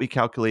than what we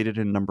calculated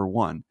in number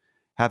 1.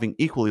 Having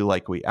equally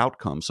likely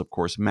outcomes, of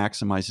course,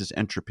 maximizes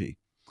entropy.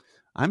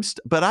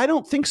 But I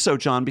don't think so,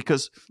 John,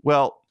 because,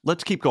 well,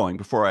 let's keep going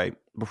before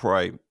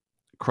I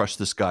crush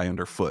this guy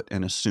underfoot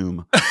and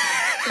assume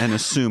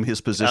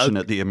his position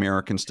at the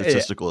American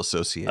Statistical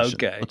Association.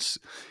 Okay.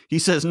 He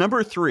says,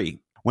 number 3,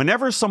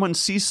 whenever someone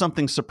sees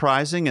something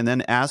surprising and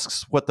then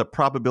asks what the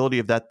probability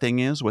of that thing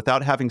is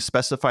without having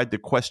specified the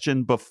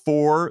question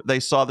before they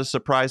saw the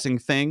surprising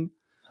thing,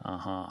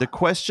 the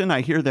question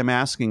I hear them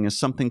asking is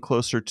something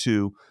closer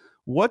to,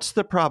 what's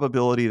the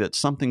probability that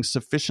something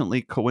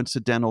sufficiently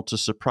coincidental to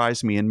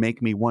surprise me and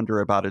make me wonder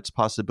about its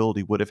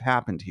possibility would have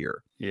happened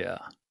here? Yeah.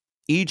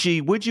 E.g.,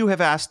 would you have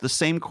asked the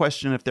same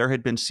question if there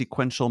had been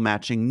sequential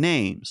matching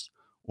names,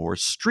 or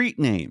street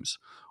names,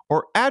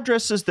 or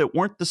addresses that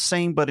weren't the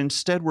same but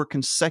instead were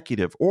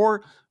consecutive,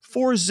 or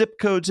 4 zip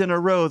codes in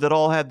a row that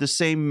all had the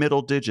same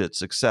middle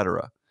digits,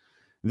 etc.?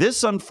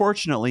 This,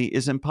 unfortunately,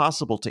 is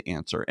impossible to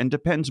answer and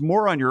depends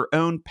more on your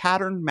own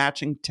pattern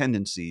matching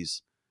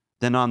tendencies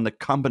than on the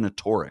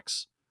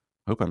combinatorics.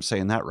 I hope I'm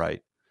saying that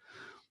right.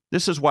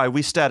 This is why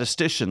we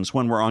statisticians,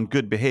 when we're on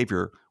good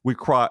behavior, we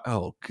cry,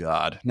 oh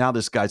God, now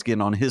this guy's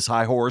getting on his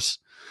high horse.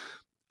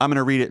 I'm going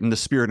to read it in the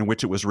spirit in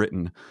which it was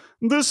written.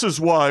 This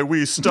is why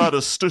we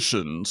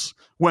statisticians,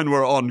 when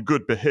we're on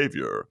good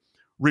behavior,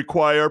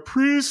 require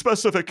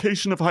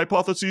pre-specification of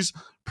hypotheses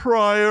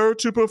prior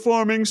to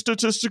performing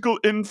statistical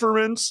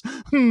inference.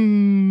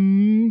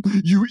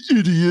 You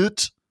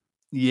idiot.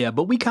 Yeah,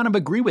 but we kind of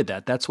agree with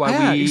that. That's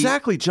why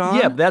exactly, John.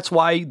 Yeah, that's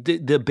why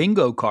the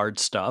bingo card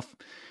stuff,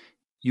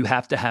 you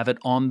have to have it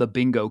on the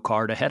bingo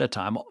card ahead of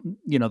time.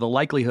 You know, the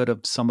likelihood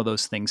of some of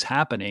those things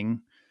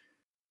happening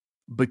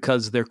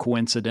because they're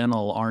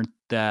coincidental aren't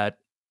that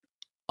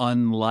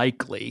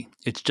unlikely.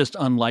 It's just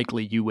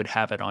unlikely you would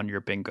have it on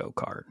your bingo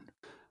card.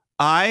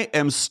 I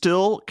am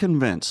still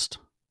convinced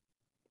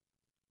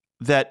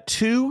that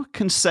 2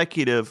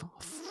 consecutive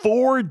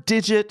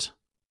 4-digit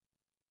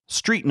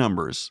street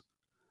numbers,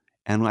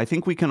 and I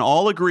think we can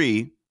all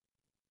agree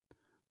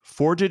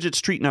 4-digit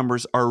street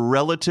numbers are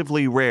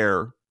relatively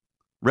rare,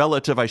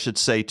 relative, I should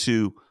say,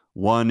 to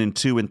 1 and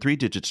 2 and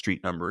 3-digit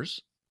street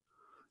numbers.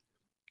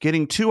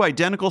 Getting 2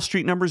 identical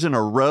street numbers in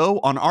a row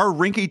on our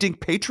rinky-dink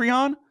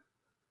Patreon,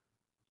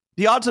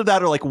 the odds of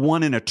that are like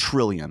 1 in a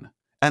trillion.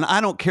 And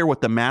I don't care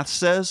what the math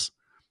says.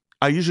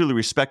 I usually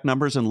respect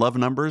numbers and love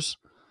numbers.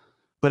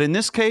 But in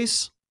this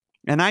case,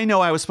 and I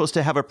know I was supposed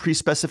to have a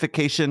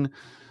pre-specification,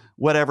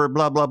 whatever,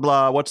 blah, blah,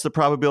 blah. What's the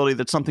probability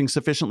that something's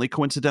sufficiently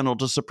coincidental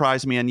to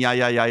surprise me? And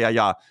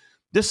yeah.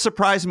 This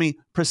surprised me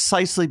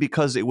precisely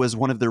because it was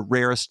one of the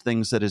rarest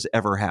things that has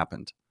ever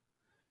happened.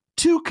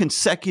 2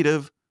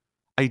 consecutive,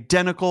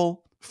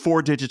 identical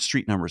 4-digit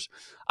street numbers.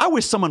 I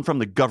wish someone from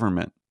the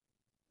government,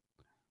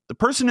 the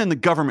person in the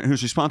government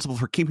who's responsible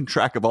for keeping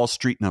track of all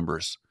street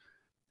numbers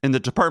in the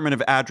Department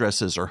of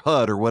Addresses or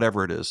HUD or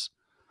whatever it is,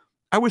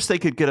 I wish they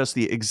could get us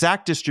the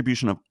exact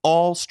distribution of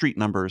all street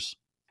numbers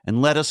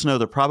and let us know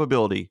the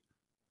probability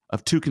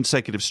of 2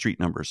 consecutive street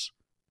numbers.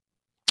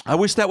 I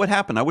wish that would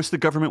happen. I wish the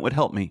government would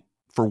help me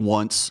for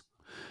once.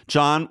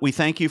 John, we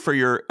thank you for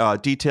your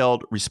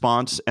detailed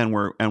response, and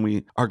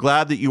we are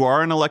glad that you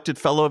are an elected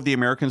fellow of the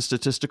American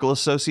Statistical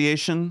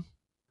Association,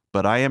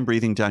 but I am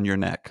breathing down your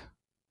neck.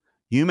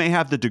 You may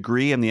have the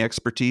degree and the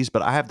expertise,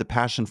 but I have the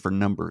passion for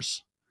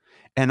numbers.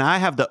 And I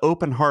have the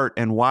open heart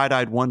and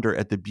wide-eyed wonder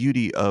at the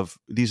beauty of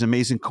these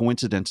amazing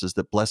coincidences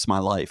that bless my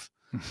life.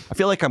 I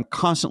feel like I'm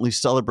constantly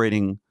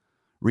celebrating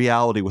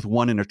reality with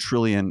 1 in a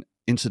trillion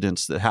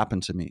incidents that happen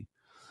to me.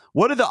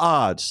 What are the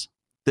odds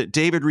that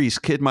David Rees,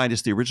 Kid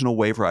Midas, the original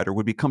Wave Rider,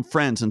 would become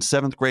friends in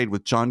 7th grade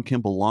with John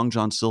Kimball, Long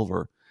John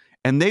Silver,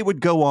 and they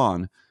would go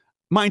on,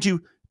 mind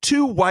you,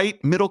 2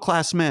 white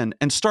middle-class men,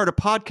 and start a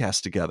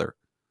podcast together?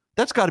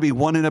 That's got to be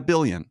 1 in a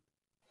billion.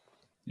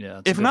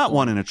 Yeah, if not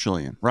 1 in a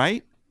trillion,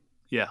 right?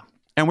 Yeah.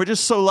 And we're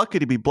just so lucky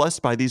to be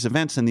blessed by these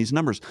events and these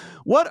numbers.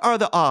 What are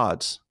the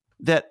odds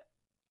that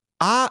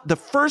the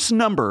first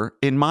number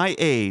in my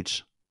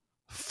age,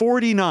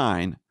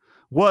 49,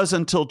 was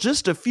until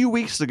just a few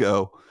weeks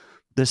ago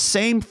the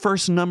same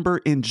first number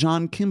in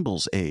John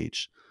Kimball's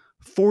age,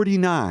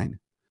 49?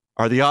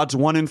 Are the odds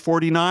 1 in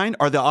 49?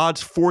 Are the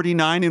odds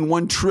 49 in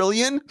 1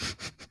 trillion?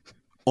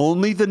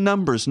 Only the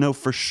numbers know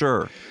for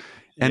sure.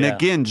 And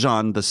again,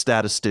 John, the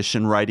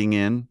statistician writing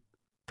in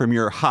from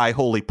your high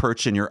holy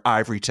perch in your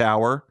ivory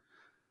tower,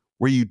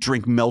 where you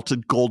drink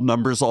melted gold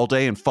numbers all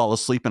day and fall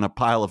asleep in a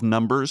pile of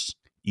numbers.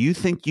 You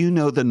think you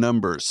know the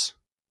numbers,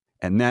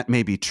 and that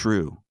may be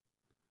true.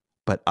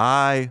 But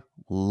I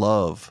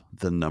love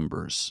the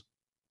numbers.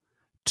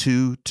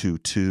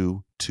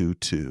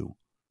 22222.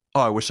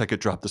 Oh, I wish I could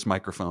drop this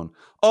microphone.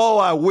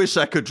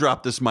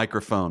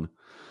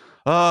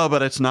 Oh,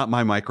 but it's not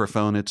my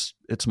microphone. It's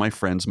my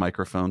friend's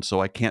microphone,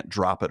 so I can't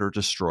drop it or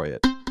destroy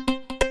it.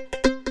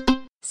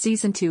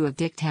 Season 2 of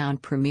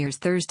Dicktown premieres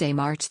Thursday,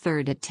 March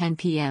 3rd at 10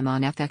 p.m.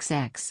 on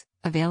FXX.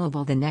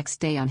 Available the next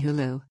day on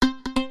Hulu.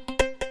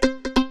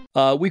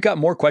 We've got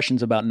more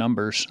questions about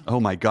numbers. Oh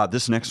my God,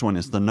 this next one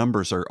the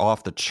numbers are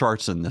off the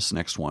charts in this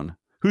next one.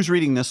 Who's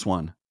reading this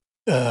one?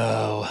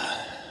 Oh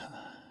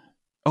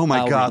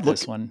my God, look,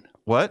 this one.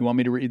 What? You want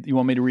me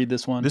to read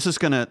this one? This is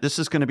gonna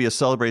be a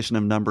celebration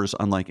of numbers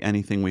unlike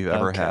anything we've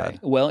ever had.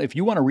 Well, if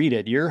you want to read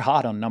it, you're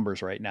hot on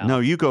numbers right now. No,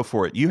 you go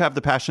for it. You have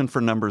the passion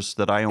for numbers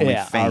that I only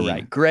feign. All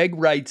right. Greg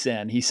writes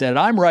in. He said,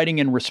 I'm writing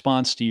in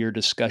response to your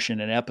discussion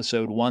in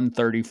episode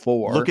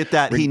 134. Look at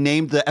that. He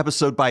named the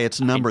episode by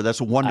its number.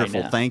 That's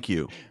wonderful. Thank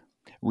you.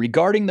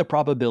 Regarding the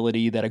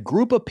probability that a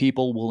group of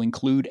people will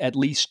include at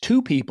least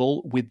 2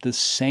 people with the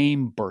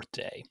same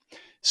birthday.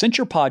 Since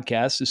your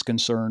podcast is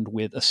concerned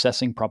with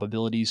assessing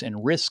probabilities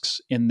and risks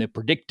in the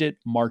predicted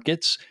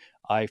markets,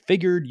 I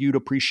figured you'd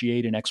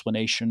appreciate an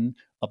explanation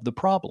of the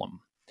problem.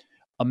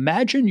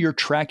 Imagine you're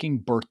tracking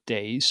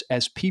birthdays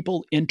as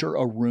people enter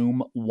a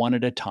room one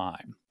at a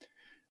time.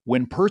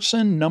 When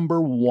person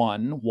number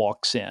 1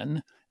 walks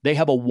in, they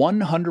have a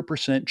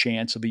 100%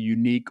 chance of a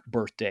unique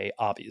birthday,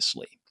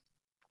 obviously.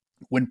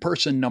 When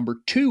person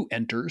number 2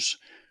 enters,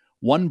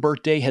 one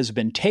birthday has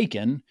been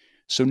taken,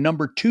 So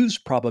number 2's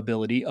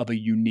probability of a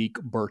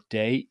unique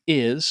birthday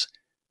is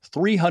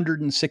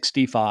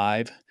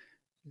 365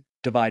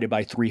 divided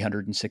by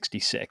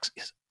 366.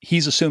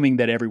 He's assuming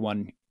that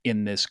everyone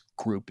in this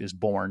group is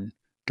born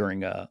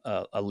during a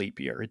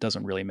leap year. It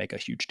doesn't really make a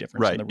huge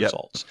difference in the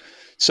results.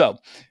 So,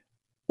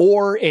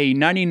 or a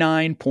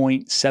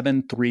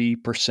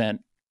 99.73%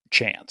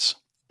 chance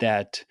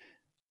that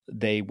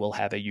they will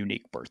have a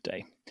unique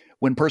birthday.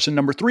 When person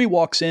number 3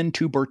 walks in,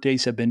 2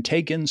 birthdays have been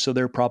taken, so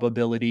their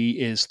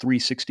probability is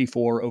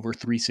 364 over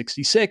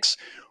 366,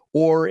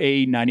 or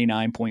a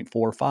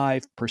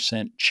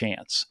 99.45%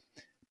 chance.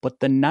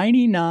 But the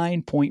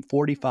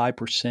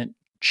 99.45%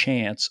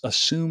 chance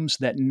assumes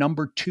that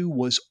number 2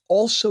 was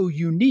also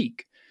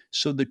unique.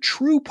 So the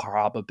true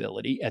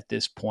probability at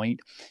this point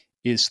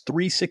is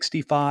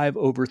 365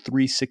 over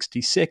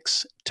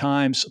 366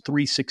 times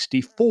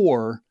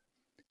 364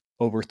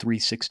 over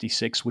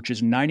 366, which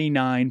is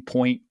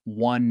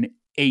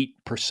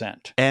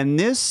 99.18%. And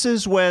this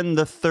is when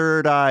the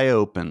third eye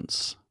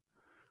opens.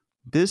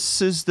 This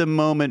is the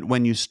moment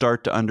when you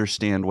start to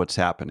understand what's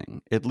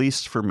happening, at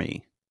least for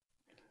me.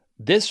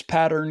 This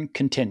pattern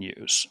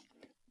continues.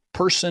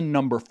 Person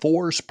number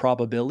 4's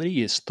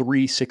probability is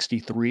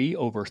 363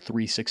 over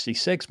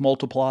 366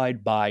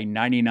 multiplied by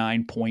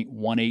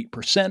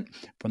 99.18%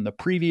 from the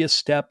previous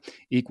step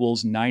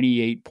equals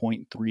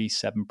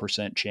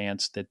 98.37%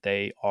 chance that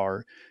they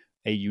are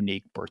a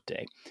unique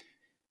birthday.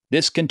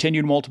 This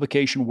continued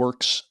multiplication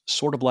works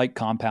sort of like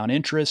compound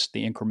interest.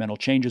 The incremental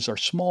changes are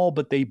small,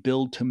 but they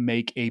build to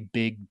make a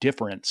big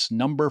difference.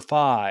 Number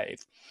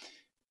 5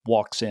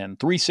 walks in.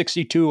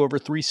 362 over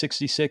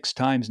 366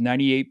 times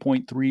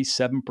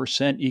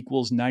 98.37%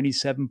 equals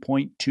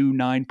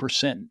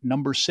 97.29%.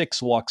 Number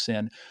 6 walks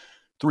in.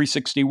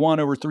 361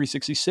 over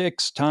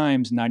 366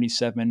 times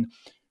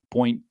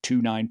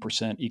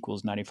 97.29%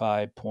 equals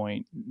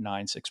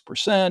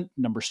 95.96%.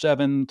 Number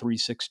 7,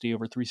 360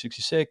 over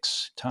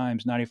 366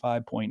 times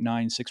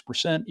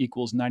 95.96%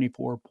 equals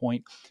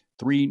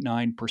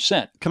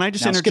 94.39%. Can I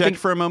just interject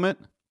for a moment?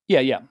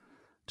 Yeah.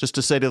 Just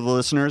to say to the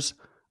listeners,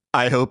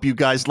 I hope you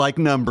guys like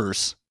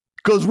numbers,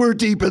 because we're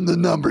deep in the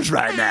numbers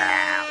right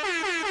now.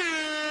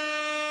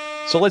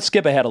 So let's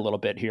skip ahead a little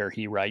bit here,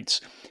 he writes.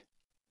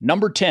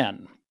 Number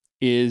 10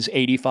 is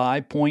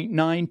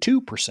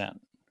 85.92%.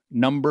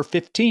 Number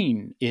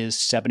 15 is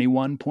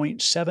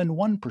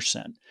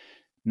 71.71%.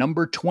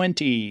 Number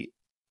 20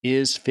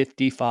 is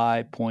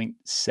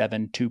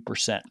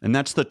 55.72%. And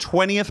that's the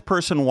 20th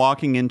person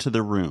walking into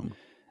the room.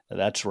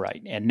 That's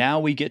right. And now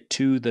we get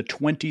to the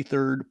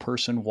 23rd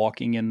person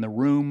walking in the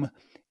room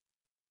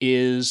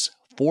is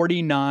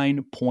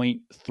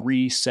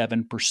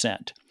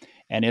 49.37%.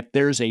 And if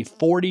there's a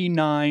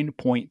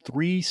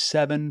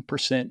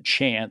 49.37%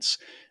 chance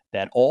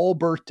that all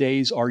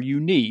birthdays are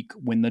unique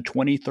when the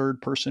 23rd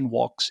person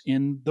walks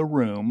in the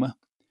room,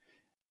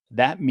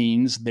 that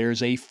means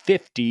there's a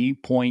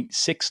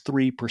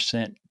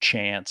 50.63%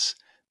 chance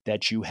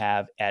that you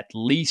have at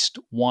least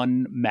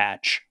one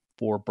match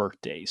for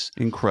birthdays.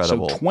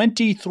 Incredible. So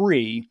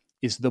 23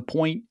 is the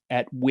point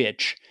at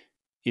which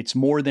it's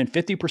more than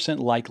 50%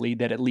 likely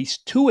that at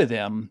least 2 of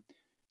them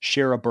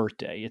share a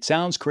birthday. It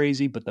sounds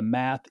crazy, but the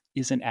math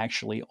isn't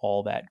actually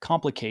all that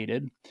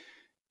complicated.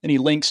 And he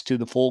links to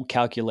the full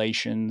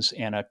calculations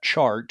and a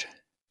chart,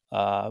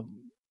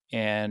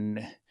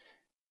 and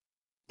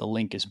the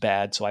link is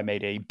bad, so I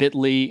made a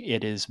bit.ly.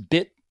 It is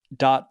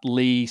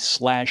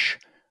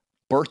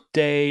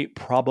bit.ly/birthday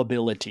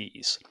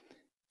probabilities.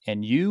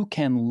 And you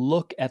can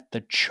look at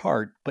the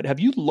chart, but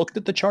have you looked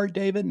at the chart,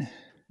 David?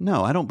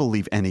 No, I don't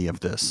believe any of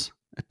this.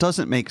 It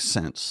doesn't make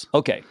sense.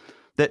 Okay.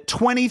 That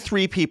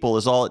 23 people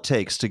is all it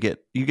takes to get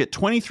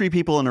 23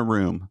 people in a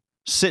room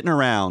sitting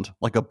around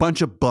like a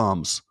bunch of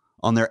bums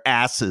on their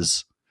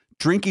asses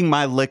drinking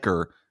my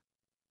liquor,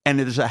 and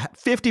there's a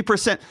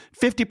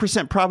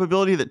 50%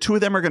 probability that 2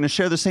 of them are going to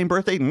share the same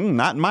birthday.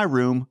 Not in my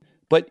room.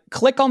 But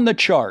click on the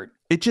chart.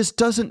 It just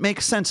doesn't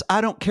make sense. I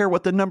don't care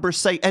what the numbers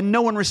say, and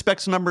no one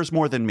respects numbers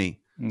more than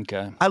me.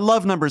 Okay. I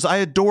love numbers. I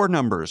adore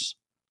numbers,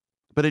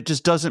 but it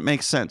just doesn't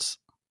make sense.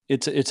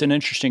 It's an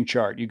interesting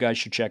chart. You guys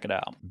should check it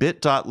out.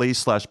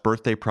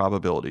 bit.ly/birthday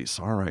probabilities.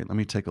 All right, let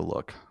me take a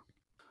look.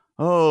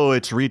 Oh,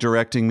 it's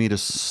redirecting me to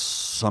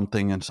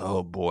something. And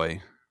oh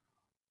boy.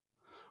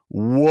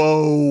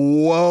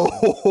 Whoa.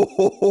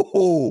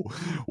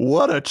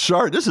 What a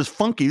chart. This is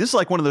funky. This is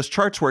like one of those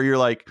charts where you're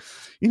like,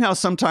 you know how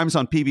sometimes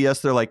on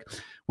PBS they're like,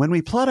 when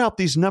we plot out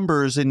these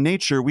numbers in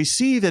nature, we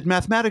see that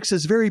mathematics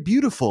is very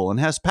beautiful and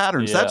has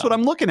patterns. Yeah. That's what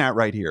I'm looking at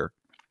right here.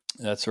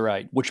 That's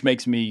right, which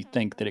makes me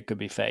think that it could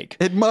be fake.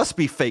 It must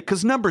be fake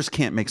because numbers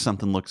can't make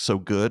something look so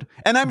good.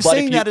 And I'm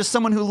saying that as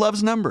someone who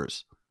loves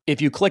numbers.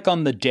 If you click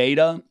on the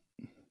data,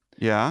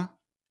 yeah,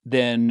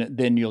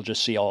 then you'll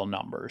just see all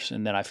numbers,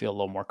 and then I feel a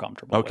little more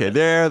comfortable. Okay, with it.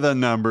 they're the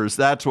numbers.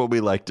 That's what we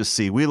like to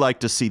see. We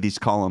like to see these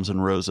columns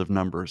and rows of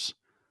numbers.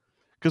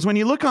 Because when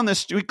you look on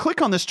this, we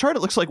click on this chart,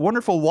 it looks like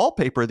wonderful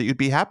wallpaper that you'd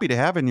be happy to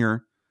have in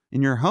your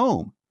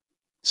home.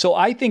 So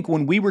I think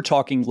when we were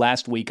talking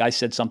last week, I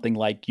said something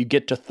like you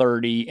get to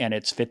 30 and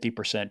it's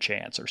 50%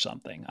 chance or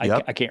something.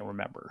 Yep. I can't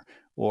remember.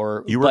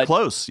 Or you were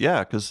close,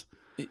 yeah, because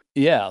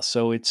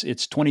so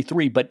it's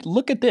 23. But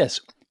look at this: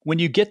 when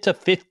you get to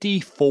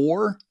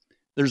 54,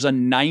 there's a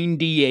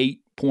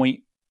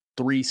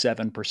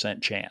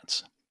 98.37%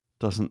 chance.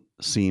 Doesn't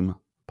seem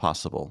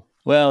possible.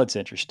 Well, it's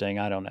interesting.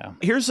 I don't know.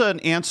 Here's an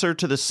answer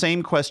to the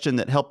same question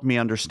that helped me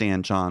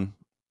understand, John,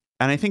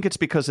 and I think it's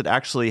because it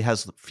actually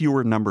has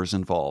fewer numbers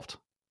involved.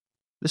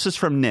 This is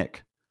from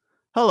Nick.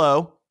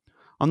 Hello.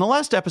 On the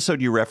last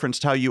episode, you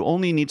referenced how you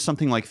only need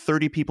something like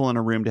 30 people in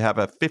a room to have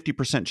a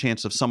 50%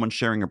 chance of someone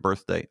sharing a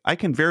birthday. I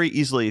can very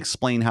easily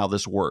explain how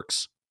this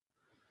works.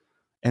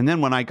 And then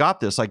when I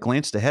got this, I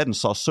glanced ahead and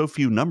saw so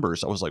few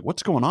numbers. I was like,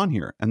 what's going on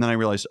here? And then I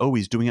realized, oh,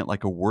 he's doing it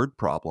like a word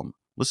problem.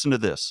 Listen to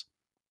this.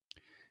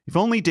 If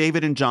only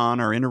David and John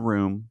are in a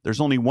room,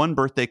 there's only one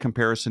birthday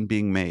comparison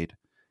being made.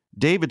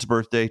 David's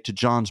birthday to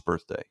John's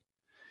birthday.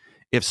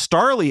 If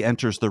Starley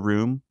enters the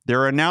room,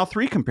 there are now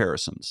 3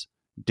 comparisons.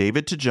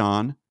 David to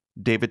John,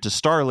 David to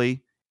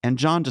Starley, and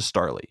John to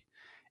Starley.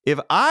 If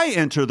I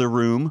enter the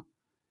room,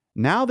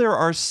 now there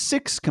are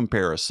 6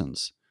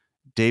 comparisons.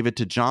 David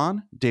to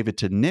John, David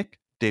to Nick,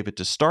 David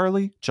to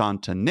Starley, John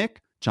to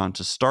Nick, John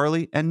to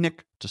Starley, and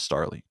Nick to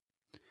Starley.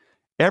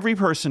 Every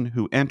person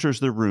who enters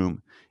the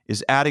room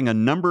is adding a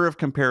number of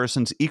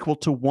comparisons equal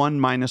to 1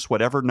 minus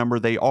whatever number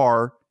they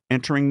are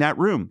entering that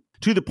room.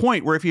 To the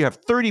point where if you have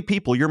 30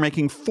 people, you're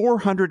making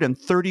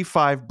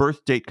 435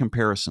 birth date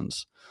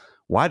comparisons.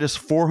 Why does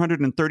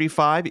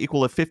 435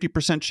 equal a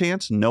 50%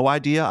 chance? No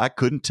idea. I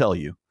couldn't tell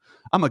you.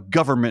 I'm a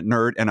government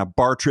nerd and a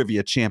bar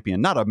trivia champion,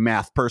 not a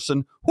math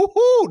person.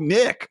 Woohoo,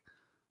 Nick!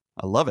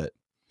 I love it.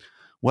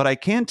 What I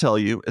can tell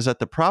you is that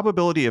the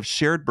probability of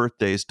shared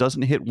birthdays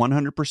doesn't hit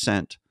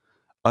 100%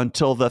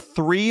 until the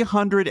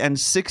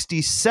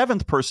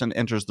 367th person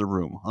enters the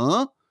room.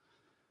 Huh?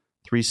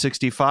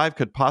 365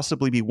 could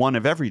possibly be one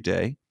of every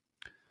day.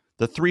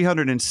 The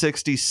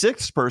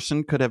 366th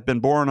person could have been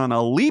born on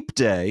a leap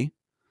day.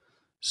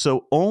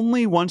 So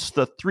only once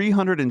the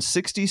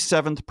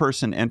 367th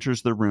person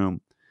enters the room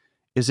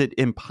is it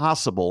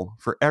impossible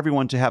for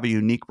everyone to have a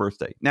unique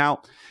birthday.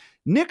 Now,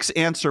 Nick's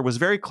answer was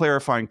very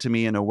clarifying to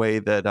me in a way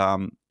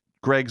that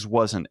Greg's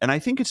wasn't. And I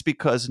think it's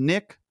because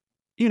Nick,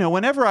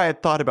 whenever I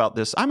had thought about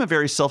this, I'm a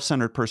very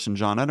self-centered person,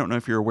 John. I don't know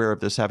if you're aware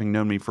of this, having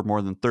known me for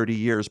more than 30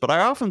 years, but I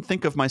often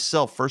think of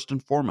myself first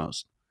and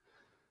foremost.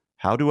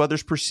 How do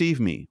others perceive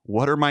me?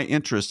 What are my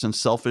interests and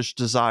selfish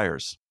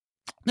desires?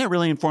 That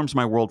really informs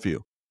my worldview.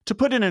 To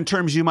put it in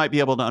terms you might be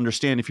able to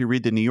understand if you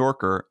read The New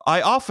Yorker,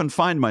 I often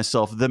find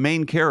myself the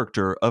main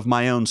character of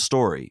my own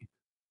story.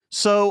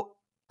 So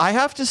I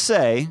have to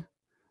say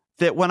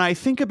that when I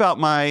think about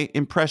my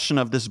impression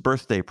of this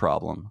birthday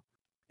problem,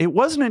 it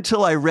wasn't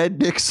until I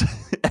read Nick's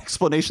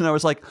explanation that I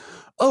was like,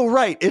 oh,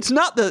 right. It's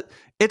not that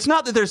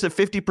there's a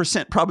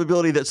 50%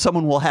 probability that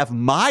someone will have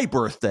my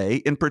birthday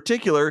in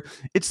particular.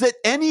 It's that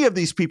any of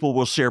these people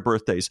will share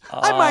birthdays.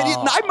 I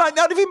might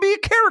not even be a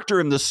character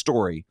in this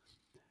story.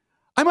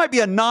 I might be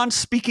a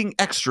non-speaking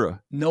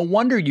extra. No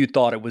wonder you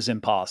thought it was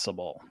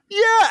impossible.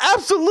 Yeah,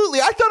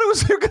 absolutely. I thought it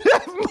was going to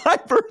have my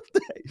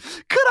birthday.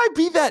 Could I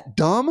be that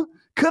dumb?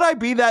 Could I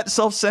be that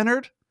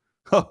self-centered?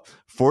 Oh,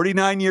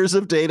 49 years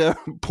of data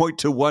point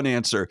to one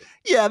answer.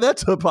 Yeah,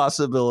 that's a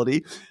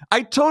possibility.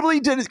 I totally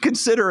didn't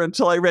consider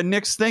until I read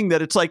Nick's thing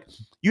that it's like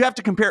you have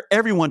to compare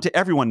everyone to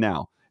everyone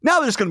now. Now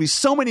there's going to be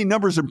so many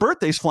numbers and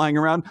birthdays flying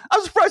around.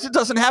 I'm surprised it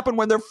doesn't happen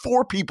when there are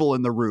 4 people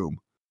in the room.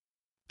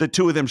 The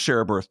 2 of them share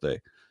a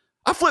birthday.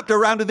 I flipped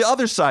around to the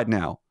other side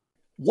now.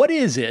 What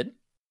is it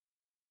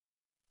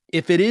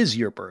if it is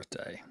your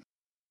birthday?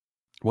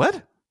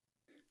 What?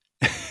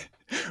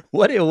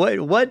 What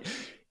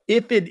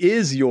if it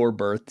is your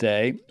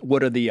birthday?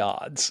 What are the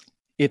odds?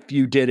 If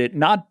you did it,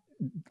 not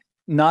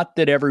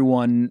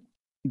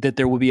that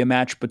there will be a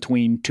match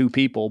between 2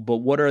 people, but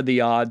what are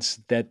the odds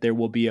that there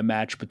will be a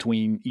match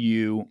between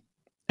you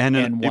and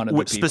one of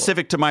the people?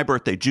 Specific to my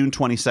birthday, June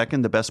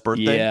 22nd, the best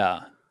birthday?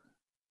 Yeah.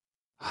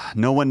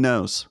 No one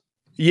knows.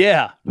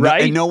 Yeah,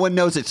 right? And no one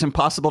knows. It's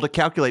impossible to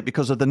calculate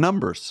because of the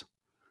numbers.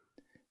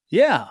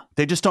 Yeah.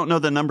 They just don't know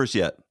the numbers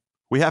yet.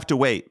 We have to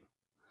wait.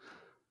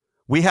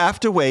 We have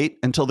to wait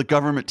until the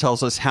government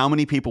tells us how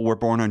many people were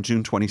born on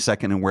June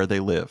 22nd and where they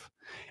live.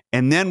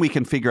 And then we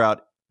can figure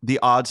out the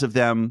odds of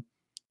them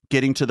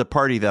getting to the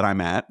party that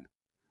I'm at,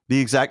 the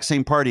exact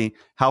same party,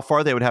 how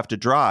far they would have to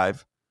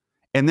drive.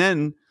 And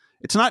then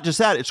it's not just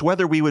that, it's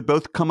whether we would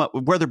both come up,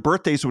 whether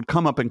birthdays would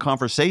come up in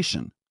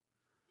conversation.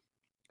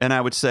 And I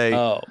would say,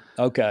 oh,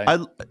 okay.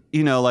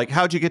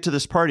 How'd you get to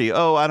this party?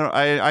 Oh,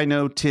 I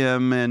know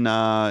Tim and,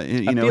 I feel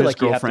his like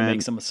girlfriend. You have to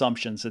make some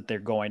assumptions that they're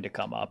going to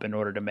come up in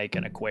order to make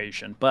an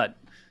equation. But,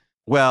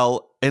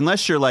 well,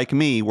 unless you're like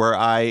me, where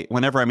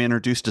whenever I'm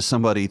introduced to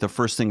somebody, the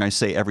first thing I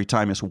say every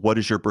time is, what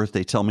is your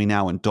birthday? Tell me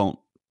now. And don't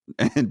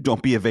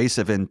be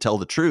evasive and tell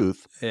the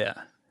truth. Yeah.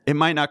 It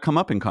might not come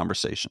up in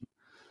conversation,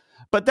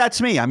 but that's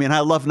me. I mean,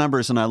 I love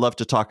numbers and I love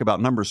to talk about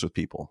numbers with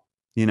people,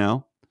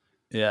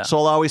 Yeah. So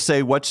I'll always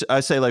say, what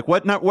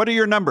are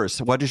your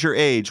numbers? What is your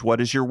age?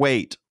 What is your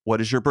weight? What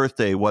is your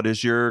birthday? What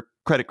is your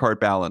credit card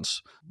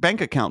balance?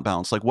 Bank account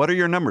balance? Like, what are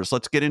your numbers?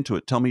 Let's get into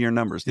it. Tell me your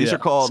numbers. These are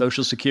called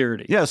Social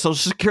Security. Yeah,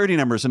 Social Security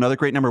numbers. Another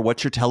great number.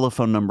 What's your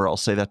telephone number? I'll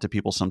say that to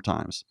people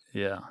sometimes.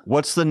 Yeah.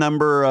 What's the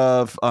number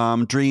of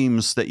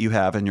dreams that you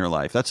have in your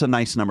life? That's a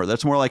nice number.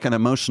 That's more like an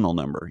emotional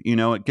number. You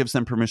know, it gives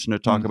them permission to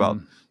talk about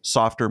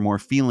softer, more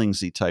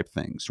feelingsy type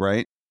things,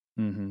 right?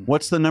 Mm-hmm.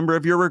 What's the number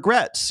of your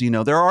regrets? You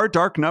know, there are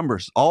dark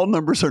numbers. All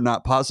numbers are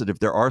not positive.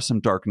 There are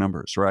some dark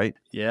numbers, right?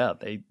 Yeah,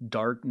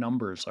 dark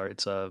numbers are.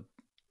 It's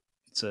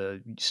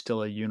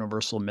still a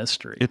universal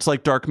mystery. It's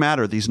like dark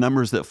matter. These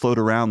numbers that float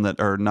around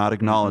that are not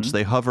acknowledged.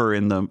 They hover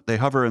in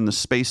the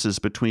spaces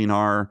between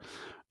our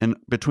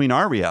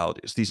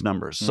realities. These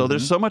numbers. So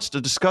there's so much to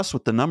discuss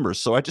with the numbers.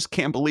 So I just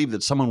can't believe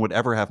that someone would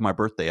ever have my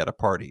birthday at a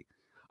party.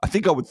 I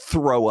think I would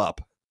throw up.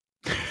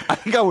 I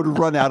think I would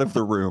run out of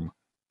the room.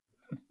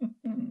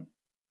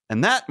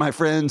 And that, my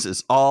friends,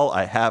 is all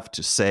I have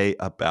to say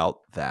about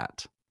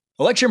that.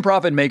 Election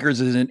Profit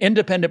Makers is an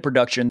independent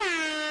production.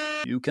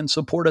 You can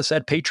support us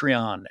at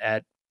Patreon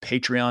at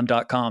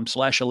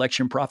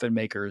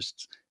patreon.com/electionprofitmakers.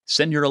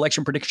 Send your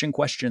election prediction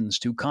questions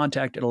to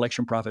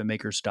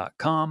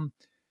contact@electionprofitmakers.com.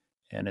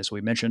 And as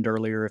we mentioned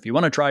earlier, if you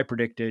want to try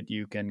PredictIt,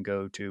 you can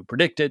go to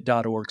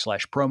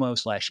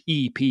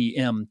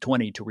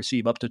predictit.org/promo/EPM20 to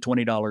receive up to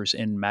 $20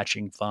 in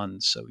matching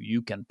funds so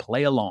you can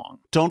play along.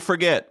 Don't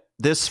forget,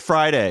 this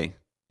Friday,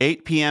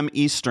 8 p.m.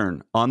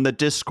 Eastern, on the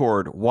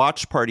Discord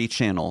Watch Party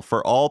channel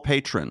for all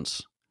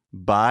patrons,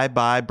 Bye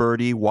Bye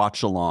Birdie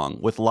Watch Along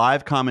with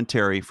live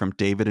commentary from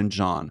David and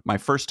John. My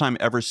first time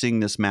ever seeing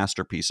this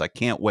masterpiece. I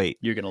can't wait.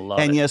 You're going to love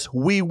it. And yes,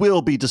 we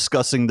will be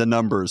discussing the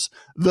numbers,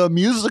 the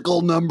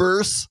musical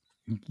numbers.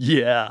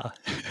 Yeah.